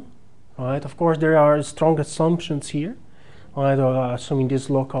problem, right? Of course, there are strong assumptions here, right? Assuming these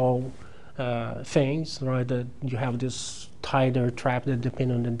local things, right? That you have this tighter trap that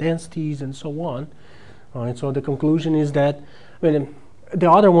depend on the densities and so on, right? So the conclusion is that, I mean, the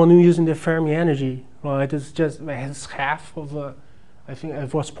other one using the Fermi energy, right? It's just it's half of I think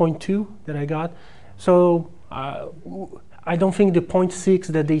it was 0.2 that I got. So I don't think the 0.6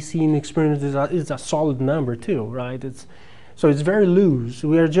 that they see in experiments is a solid number too, right? So it's very loose.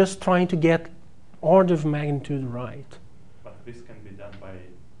 We are just trying to get order of magnitude right. But this can be done by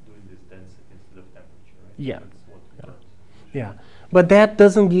doing this density instead of temperature, right? Yeah. That's what we got. Yeah, but that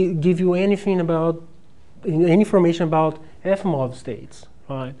doesn't give you anything about any information about Eflmov states,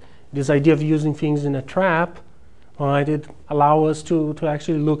 right? This idea of using things in a trap, right? It allows us to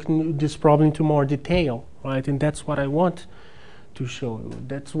actually look at this problem into more detail, right? And that's what I want to show you.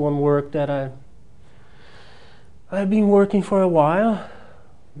 That's one work that I've been working for a while.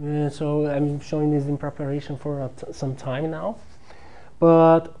 So I'm showing this in preparation for some time now,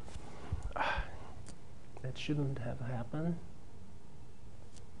 but that shouldn't have happened.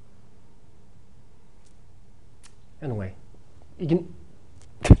 Anyway, you can.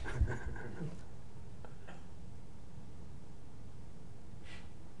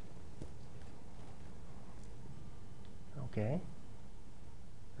 Okay,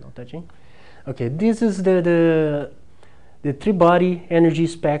 no touching. Okay, this is the three-body energy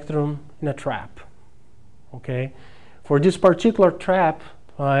spectrum in a trap. Okay, for this particular trap,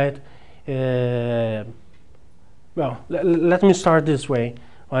 right? Well, let me start this way.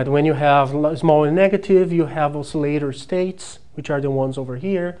 Right, when you have small and negative, you have oscillator states, which are the ones over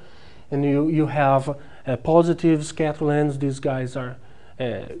here, and you have positive scattering. These guys are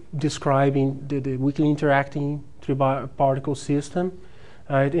describing the weakly interacting three-particle system.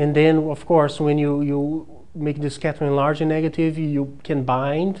 Right, and then of course when you make the scattering large and negative, you can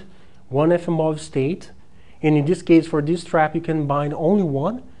bind one Eflmov state, and in this case for this trap you can bind only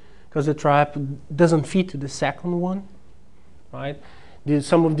one, because the trap doesn't fit the second one, right?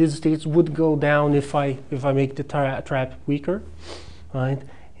 Some of these states would go down if I make the trap weaker, right?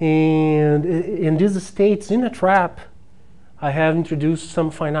 And in these states in a trap, I have introduced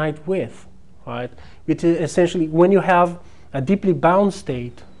some finite width, right? Which is essentially when you have a deeply bound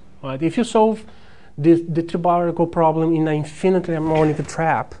state, right? If you solve the three-particle problem in an infinitely harmonic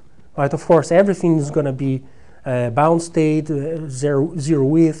trap, right? Of course, everything is going to be bound state, zero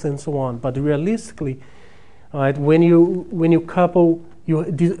width, and so on. But realistically, right, when you couple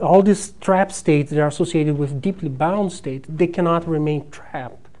all these trap states that are associated with deeply bound state, they cannot remain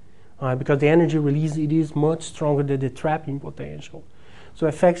trapped, because the energy release it is much stronger than the trapping potential. So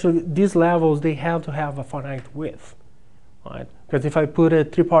effectively, these levels they have to have a finite width, right? Because if I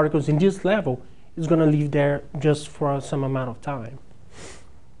put three particles in this level, it's going to live there just for some amount of time.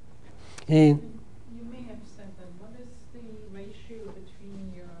 And you may have said that. What is the ratio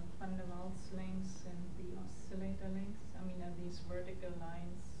between your van der Waals lengths and the oscillator lengths? I mean, are these vertical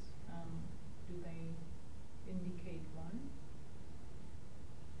lines, do they indicate one?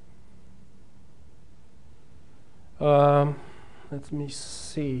 Let me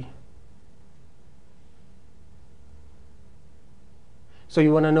see. So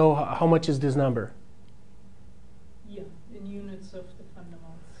you want to know how much is this number? Yeah, in units of the van der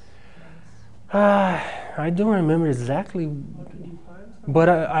Waals lengths. I don't remember exactly, but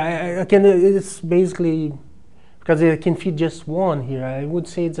I can. It's basically because it can fit just one here. I would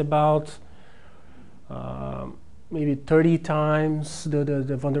say it's about maybe 30 times the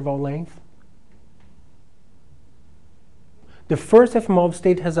van der Waals length. The first Eflmov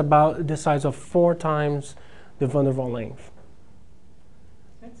state has about the size of 4 times the van der Waals length.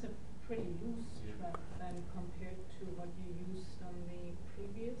 That's a pretty loose trap then compared to what you used on the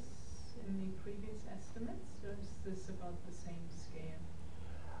previous estimates, or is this about the same scale?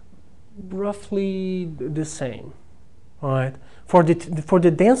 Roughly the same, right? For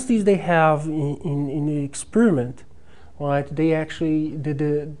the densities they have in the experiment, right? They actually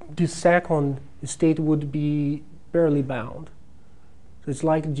the second state would be barely bound. So it's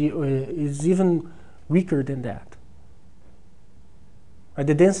like it's even weaker than that. Right?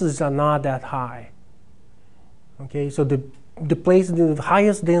 The densities are not that high. Okay, so the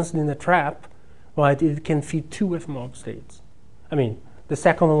highest density in the trap, right? It can fit 2 Eflmov states. I mean, the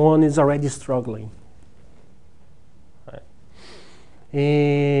second one is already struggling. Right?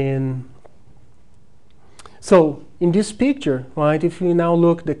 And so in this picture, right? If we now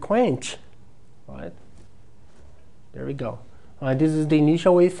look at the quench, right? There we go. This is the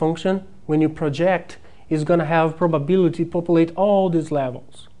initial wave function. When you project, it's going to have probability to populate all these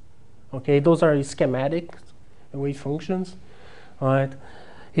levels. Okay, those are schematic wave functions. Right?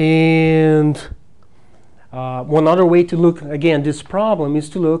 And one other way to look, again, this problem is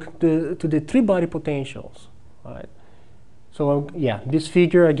to look to the three-body potentials. Right? So yeah, this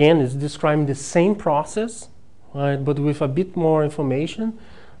figure, again, is describing the same process, right, but with a bit more information.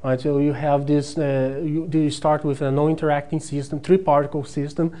 Right, so you have this, you start with a non-interacting system, three-particle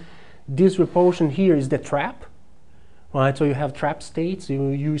system. This repulsion here is the trap. Right, so you have trap states.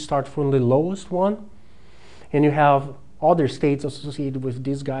 You start from the lowest one. And you have other states associated with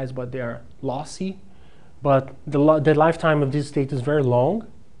these guys, but they are lossy. But the lifetime of this state is very long.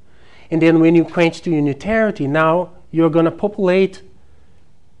 And then when you quench to unitarity, now you're going to populate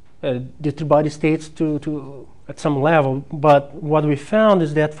the three-body states at some level, but what we found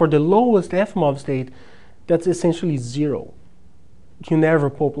is that for the lowest Eflmov state, that's essentially 0. You never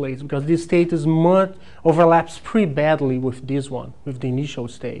populate because this state is overlaps pretty badly with this one, with the initial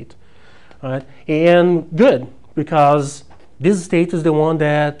state. Right? And good, because this state is the one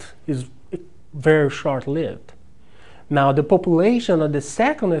that is very short-lived. Now, the population of the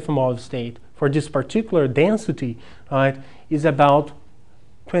second Eflmov state for this particular density, right, is about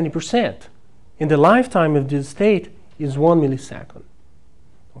 20%. And the lifetime of this state is 1 millisecond.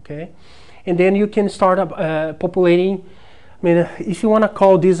 Okay? And then you can start populating. I mean, if you want to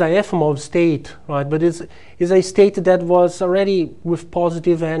call this a Eflmov state, right? But it's a state that was already with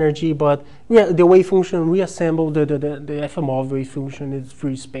positive energy, but the wave function reassembled the Eflmov wave function in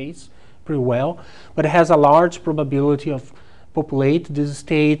free space pretty well. But it has a large probability of populate this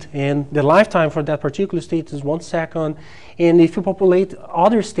state, and the lifetime for that particular state is 1 second. And if you populate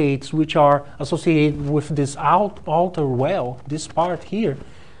other states which are associated with this outer well, this part here,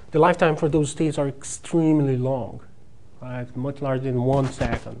 the lifetime for those states are extremely long, right? Much larger than 1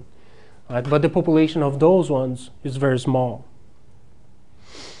 second. Right? But the population of those ones is very small.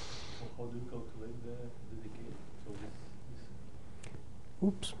 How do you calculate the decay? So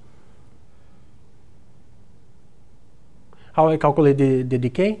Oops. How I calculate the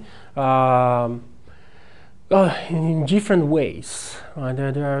decay? In different ways.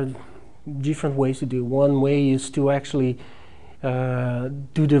 There are different ways to do. One way is to actually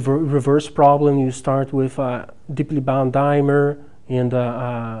do the reverse problem. You start with a deeply bound dimer and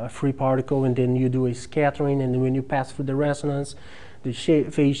a free particle, and then you do a scattering, and when you pass through the resonance, the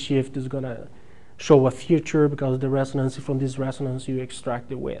phase shift is going to show a feature because the resonance from this resonance you extract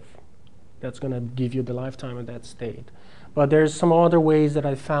the width. That's going to give you the lifetime of that state. But there's some other ways that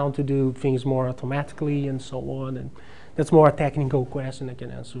I found to do things more automatically and so on, and that's more a technical question I can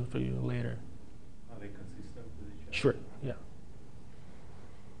answer for you later. Are they consistent with each other? Sure, yeah.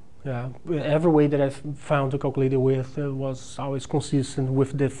 Yeah, every way that I've found to calculate the width was always consistent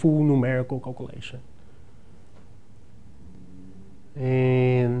with the full numerical calculation.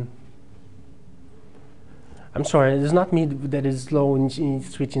 And I'm sorry, it's not me that is slow in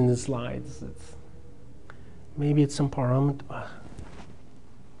switching the slides. Maybe it's some parameter.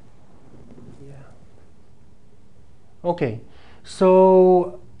 Yeah. Okay,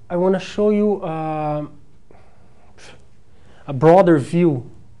 so I want to show you a broader view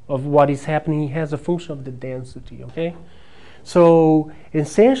of what is happening as a function of the density, okay? So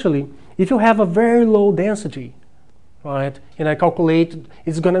essentially, if you have a very low density, right, and I calculate,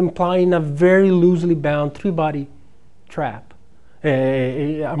 it's going to imply in a very loosely bound three-body trap,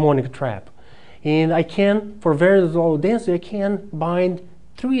 harmonic trap. And I can, for very low density, I can bind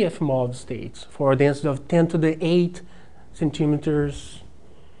 3 Eflmov states for a density of 10 to the 8 centimeters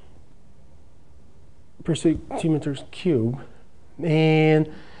per centimeters cube.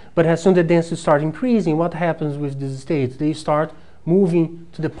 But as soon as the density starts increasing, what happens with these states? They start moving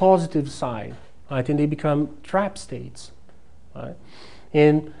to the positive side, right? And they become trap states, right?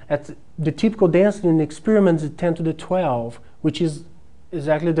 And at the typical density in the experiment is 10 to the 12, which is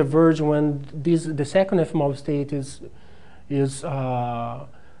exactly the verge when the second Eflmov state is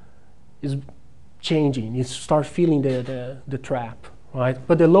changing. You start feeling the trap, right?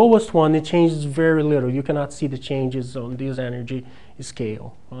 But the lowest one, it changes very little. You cannot see the changes on this energy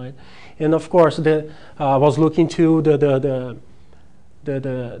scale, right? And of course, I was looking to the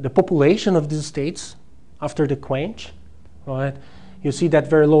population of these states after the quench, right? You see that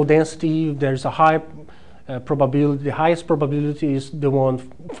very low density. There's a high probability. The highest probability is the one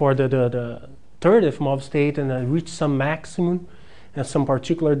for the third Eflmov state, and I reach some maximum at some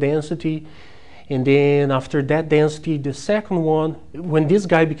particular density. And then after that density, the second one, when this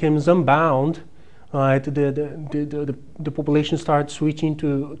guy becomes unbound, right, the population starts switching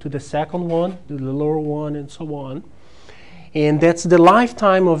to the second one, the lower one, and so on. And that's the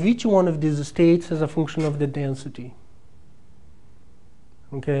lifetime of each one of these states as a function of the density.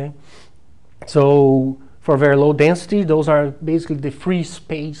 Okay? So for very low density, those are basically the free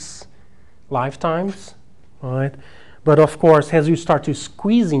space lifetimes, right? But of course, as you start to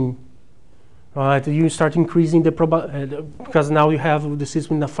squeezing, right, you start increasing the because now you have the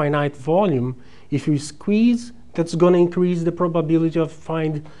system in a finite volume. If you squeeze, that's going to increase the probability of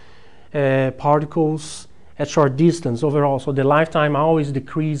find particles at short distance overall. So the lifetime always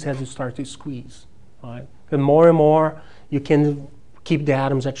decreases as you start to squeeze, right? And more you can keep the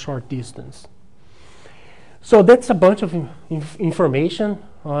atoms at short distance. So that's a bunch of information,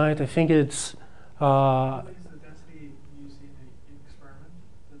 right? I think it's What is the density you see in the experiment?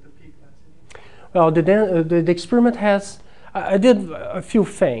 The peak density? well, the experiment has. I did a few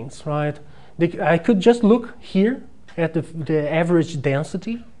things, right? I could just look here at the average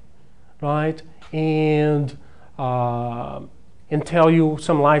density, right, and tell you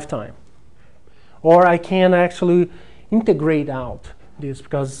some lifetime, or I can actually integrate out this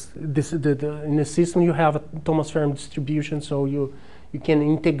because in the system you have a Thomas Fermi distribution, so you can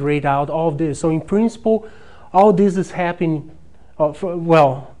integrate out all of this. So in principle, all this is happening.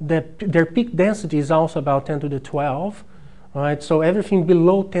 Their peak density is also about 10 to the 12. Right, so everything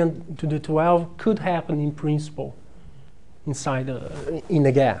below 10 to the 12 could happen in principle inside in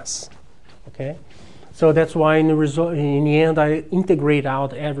the gas. Okay, so that's why in the end I integrate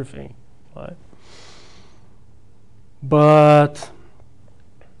out everything. Right? But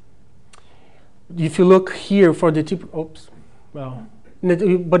if you look here for the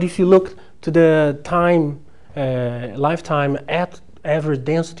but if you look to the time lifetime at average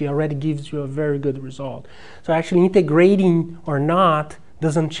density already gives you a very good result. So actually integrating or not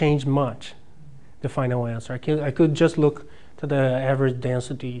doesn't change much the final answer. I could just look to the average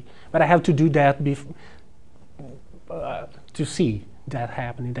density, but I have to do that to see that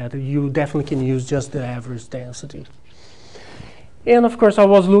happening, that you definitely can use just the average density. And of course I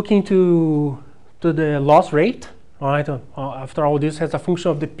was looking to the loss rate, right? After all this has a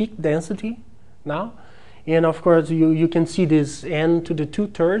function of the peak density now. And of course, you can see this n to the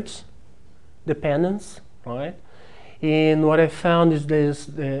 2/3 dependence, right? And what I found is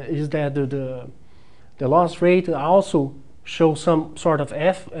that the loss rate also shows some sort of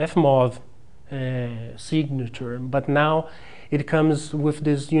Eflmov signature, but now it comes with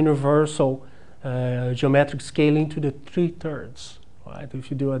this universal geometric scaling to the 3/3, right?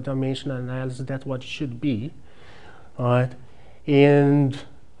 If you do a dimensional analysis, that's what it should be, right? And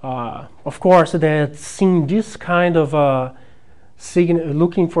of course, that seeing this kind of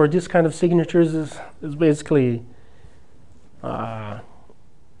looking for this kind of signatures is basically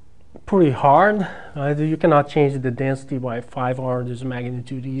pretty hard. Right? You cannot change the density by 5 orders of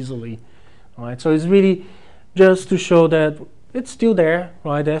magnitude easily. Right? So it's really just to show that it's still there.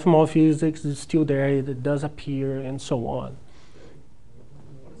 Right? The Eflmov physics is still there. It does appear, and so on.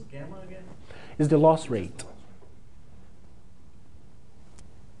 What is gamma again? Is the loss rate.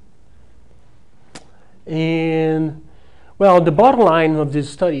 And well, the bottom line of this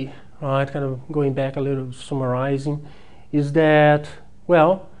study, right, kind of going back a little, summarizing, is that,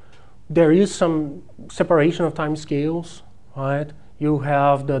 well, there is some separation of time scales, right? You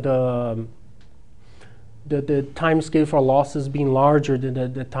have the time scale for losses being larger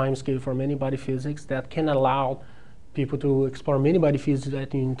than the time scale for many-body physics. That can allow people to explore many-body physics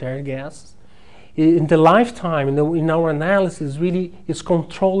at unitary gases. In the lifetime, in our analysis, really is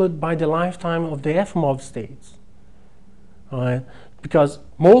controlled by the lifetime of the Eflmov states. Right? Because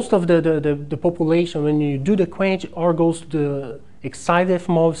most of the population, when you do the quench, or goes to the excited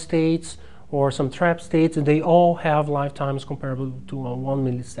Eflmov states or some trap states, they all have lifetimes comparable to 1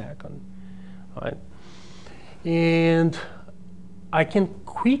 millisecond. Right? And I can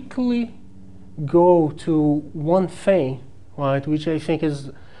quickly go to one thing, right, which I think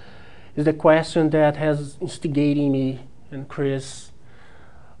is the question that has instigating me and Chris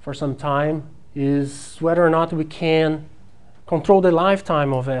for some time, is whether or not we can control the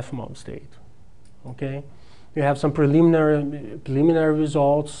lifetime of Eflmov state. Okay, we have some preliminary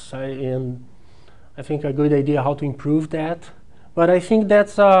results, and I think a good idea how to improve that. But I think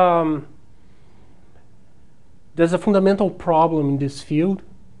that's there's a fundamental problem in this field,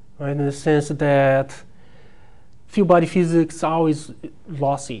 right? In the sense that field body physics is always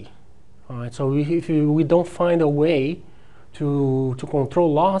lossy. Right? So if we don't find a way to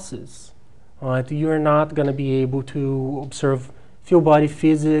control losses, right, you're not going to be able to observe field body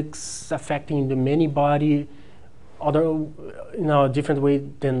physics affecting the many body in a different way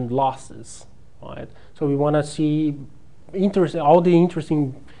than losses. Right? So we want to see all the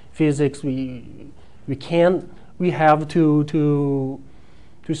interesting physics we have to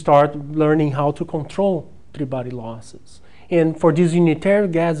start learning how to control three-body losses. And for this unitary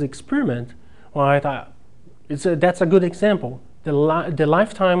gas experiment, right, that's a good example. The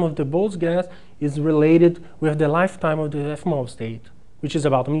lifetime of the Bose gas is related with the lifetime of the Eflmov state, which is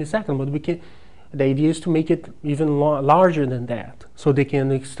about a millisecond. But the idea is to make it even larger than that, so they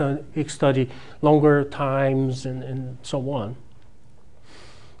can study longer times and so on.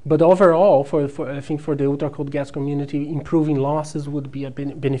 But overall, I think for the ultra-cold gas community, improving losses would be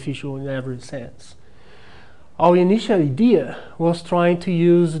beneficial in every sense. Our initial idea was trying to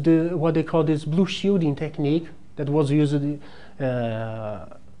use what they call this blue shielding technique that was used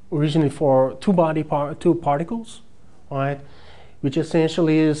originally for two particles, right? Which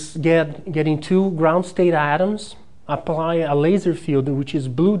essentially is getting two ground state atoms, apply a laser field which is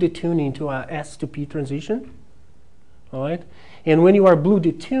blue detuning to a S to P transition, all right? And when you are blue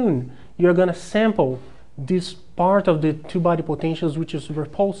detuned, you're going to sample this part of the two-body potentials which is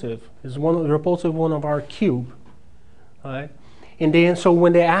repulsive. Is repulsive one of our cube, right? And then so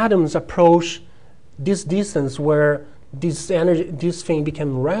when the atoms approach this distance where this thing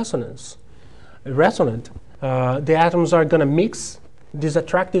became resonant, the atoms are going to mix this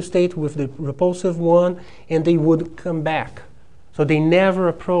attractive state with the repulsive one, and they would come back. So they never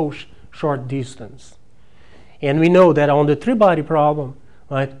approach short distance. And we know that on the three-body problem,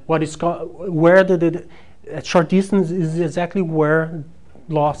 right, what is where the short distance is exactly where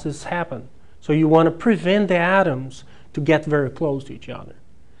losses happen. So you want to prevent the atoms to get very close to each other.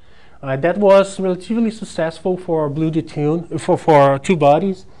 That was relatively successful for blue detune for two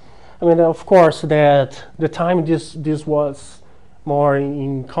bodies. I mean, of course, that the time this was more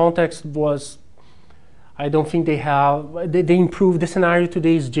in context was, I don't think they improved. The scenario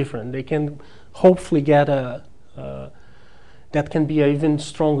today is different. They can hopefully get that can be even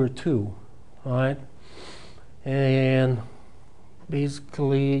stronger too, right? And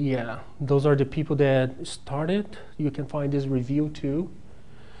basically, yeah, those are the people that started. You can find this review too.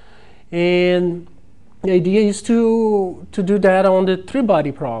 And the idea is to do that on the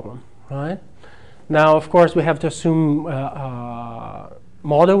three-body problem, right? Now, of course, we have to assume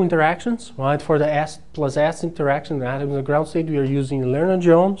model interactions, right? For the S plus S interaction, the atom in the ground state, we are using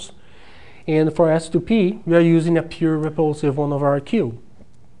Lerner-Jones. And for S to P, we are using a pure repulsive one over R cube,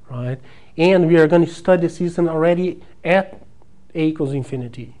 right? And we are going to study the system already at A equals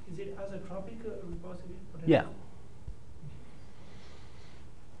infinity. Is it isotropic repulsive potential? Yeah.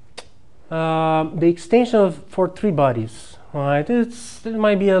 the extension for 3 bodies. Right? It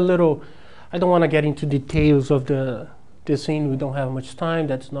might be a little. I don't want to get into details of this thing. We don't have much time.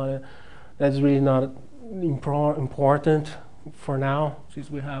 That's really not important for now,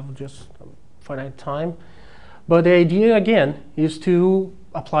 since we have just finite time. But the idea again is to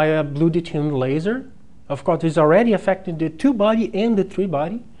apply a blue detuned laser. Of course, it's already affecting the 2 body and the 3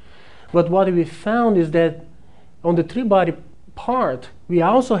 body. But what we found is that on the 3 body part, we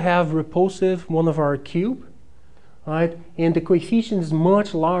also have repulsive 1 over R cube, right? And the coefficient is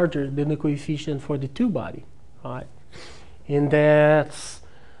much larger than the coefficient for the 2 body, right? And that's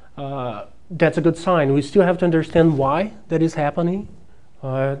a good sign. We still have to understand why that is happening.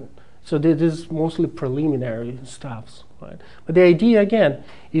 So this is mostly preliminary stuff, right? But the idea again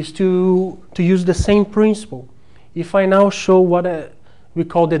is to use the same principle. If I now show what we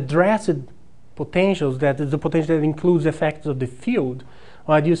call the dressed potentials, that is the potential that includes effects of the field.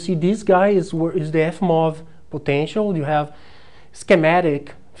 Right? You see this guy is the Eflmov potential. You have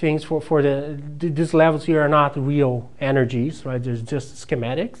schematic things for these levels here are not real energies, right? There's just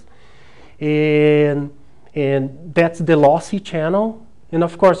schematics. And that's the lossy channel. And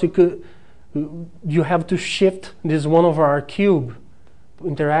of course you have to shift this 1 over R cube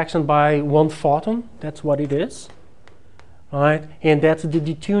interaction by 1 photon. That's what it is. Right? And that's the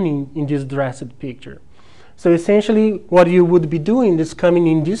detuning in this dressed picture. So essentially what you would be doing is coming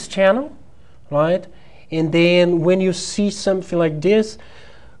in this channel, right? And then when you see something like this,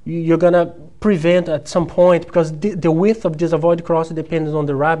 you're going to prevent at some point, because the width of this avoid cross depends on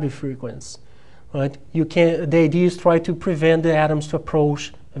the Rabi frequency. Right? The idea is try to prevent the atoms to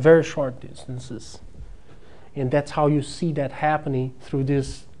approach very short distances. And that's how you see that happening through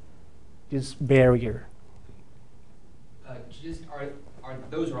this barrier.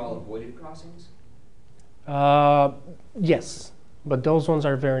 Those are all avoided crossings? Yes, but those ones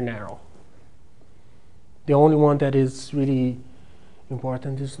are very narrow. The only one that is really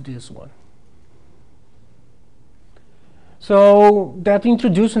important is this one. So that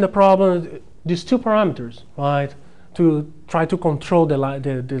introducing the problem, these 2 parameters, right, to try to control the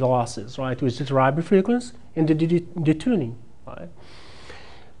losses, right, which is the Rabi frequency and the detuning, right.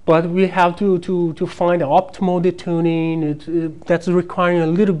 But we have to find the optimal detuning. That's requiring a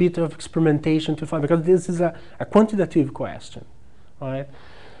little bit of experimentation to find, because this is a quantitative question, right?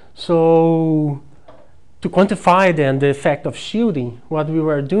 So to quantify then the effect of shielding, what we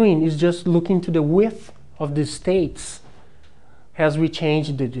were doing is just looking to the width of the states as we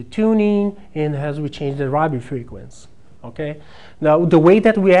change the detuning and as we change the Rabi frequency, okay? Now, the way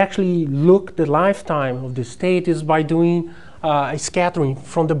that we actually look the lifetime of the state is by doing a scattering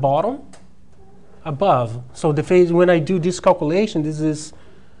from the bottom above. So the phase, when I do this calculation, this is,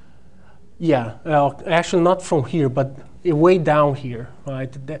 actually not from here, but way down here,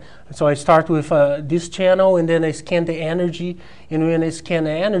 right? So I start with this channel, and then I scan the energy, and when I scan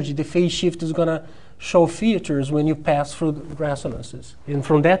the energy, the phase shift is gonna show features when you pass through the resonances. And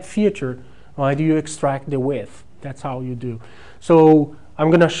from that feature, right, you extract the width. That's how you do. So I'm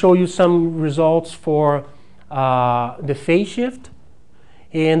gonna show you some results for the phase shift,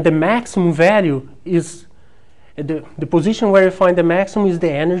 and the maximum value is the position where you find the maximum is the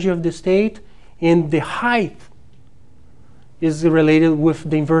energy of the state, and the height is related with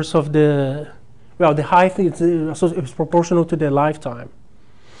the inverse of the height is proportional to the lifetime.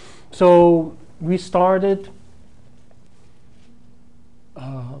 So we started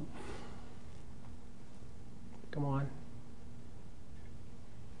come on.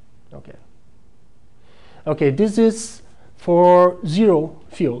 Okay, this is for 0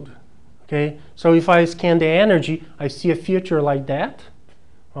 field. Okay, so if I scan the energy, I see a feature like that.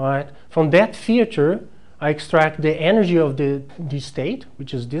 All right, from that feature, I extract the energy of the state,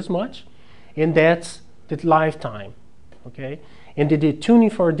 which is this much, and that's the lifetime. Okay, and the tuning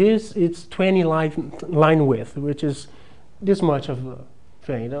for this, it's 20 line width, which is this much of a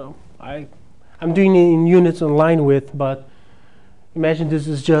thing. You know, I'm doing it in units of line width, but imagine this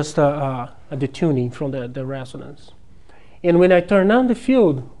is just a detuning from the resonance. And when I turn on the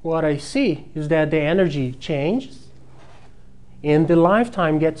field, what I see is that the energy changes and the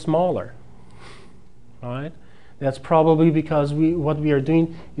lifetime gets smaller. All right? That's probably because what we are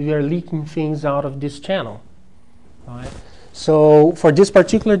doing is we are leaking things out of this channel. All right? So for this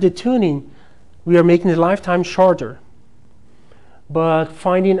particular detuning, we are making the lifetime shorter. But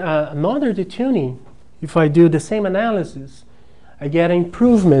finding another detuning, if I do the same analysis, I get an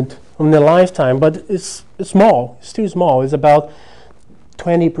improvement on the lifetime, but it's small, it's still small. It's about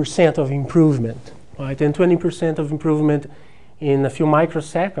 20% of improvement, right? And 20% of improvement in a few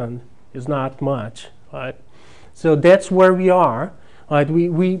microseconds is not much, right? So that's where we are, right?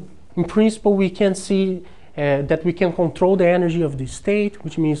 We in principle, we can see that we can control the energy of the state,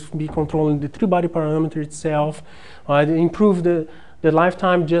 which means be controlling the three-body parameter itself, improve the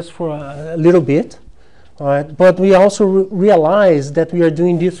lifetime just for a little bit. But we also realize that we are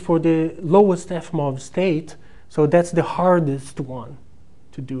doing this for the lowest Eflmov state, so that's the hardest one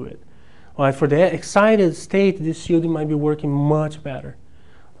to do it. For the excited state, this shielding might be working much better.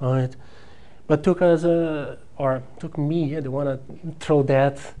 But took us, or took me, I don't want to throw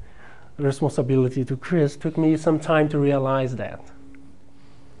that responsibility to Chris, took me some time to realize that.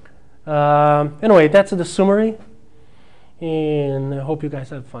 Anyway, that's the summary, and I hope you guys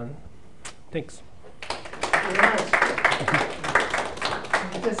have fun. Thanks. Thank you very much.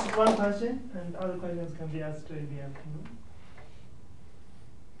 Just one question, and other questions can be asked in the afternoon.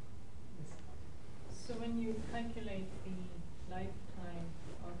 So when you calculate the lifetime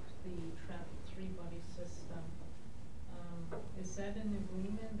of the trapped three-body system, is that an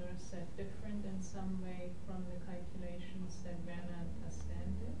agreement or is that different in some way from the calculations that Werner Tastan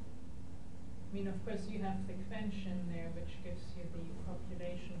did? I mean, of course, you have the quench in there, which gives you the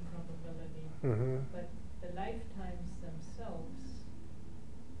population probability, but the lifetimes themselves,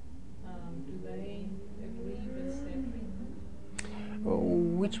 do they agree with their treatment?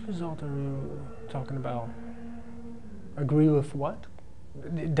 Which result are you talking about? Agree with what?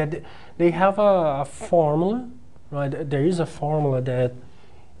 That they have a formula, right? There is a formula that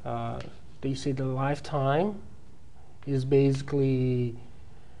they say the lifetime is basically,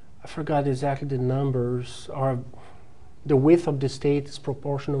 I forgot exactly the numbers, or the width of the state is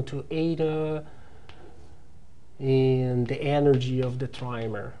proportional to eta and the energy of the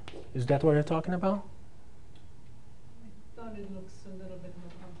trimer. Is that what you're talking about? I thought it looks a little bit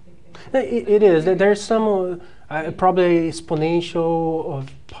more complicated. It is. There's some probably exponential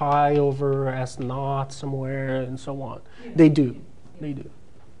of pi over s naught somewhere and so on. Yeah. They do. They do.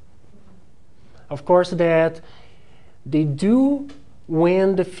 Of course, that they do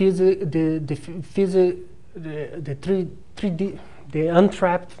when the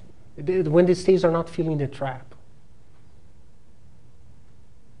untrapped, when the states are not feeling the trap.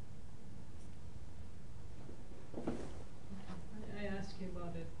 I asked you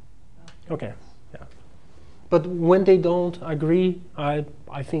about it afterwards. Okay, yeah. But when they don't agree, I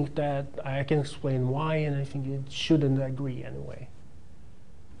think that I can explain why, and I think it shouldn't agree anyway.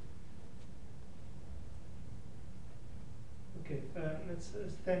 Okay, let's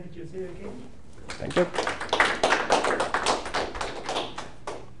thank Jose again. Thank you.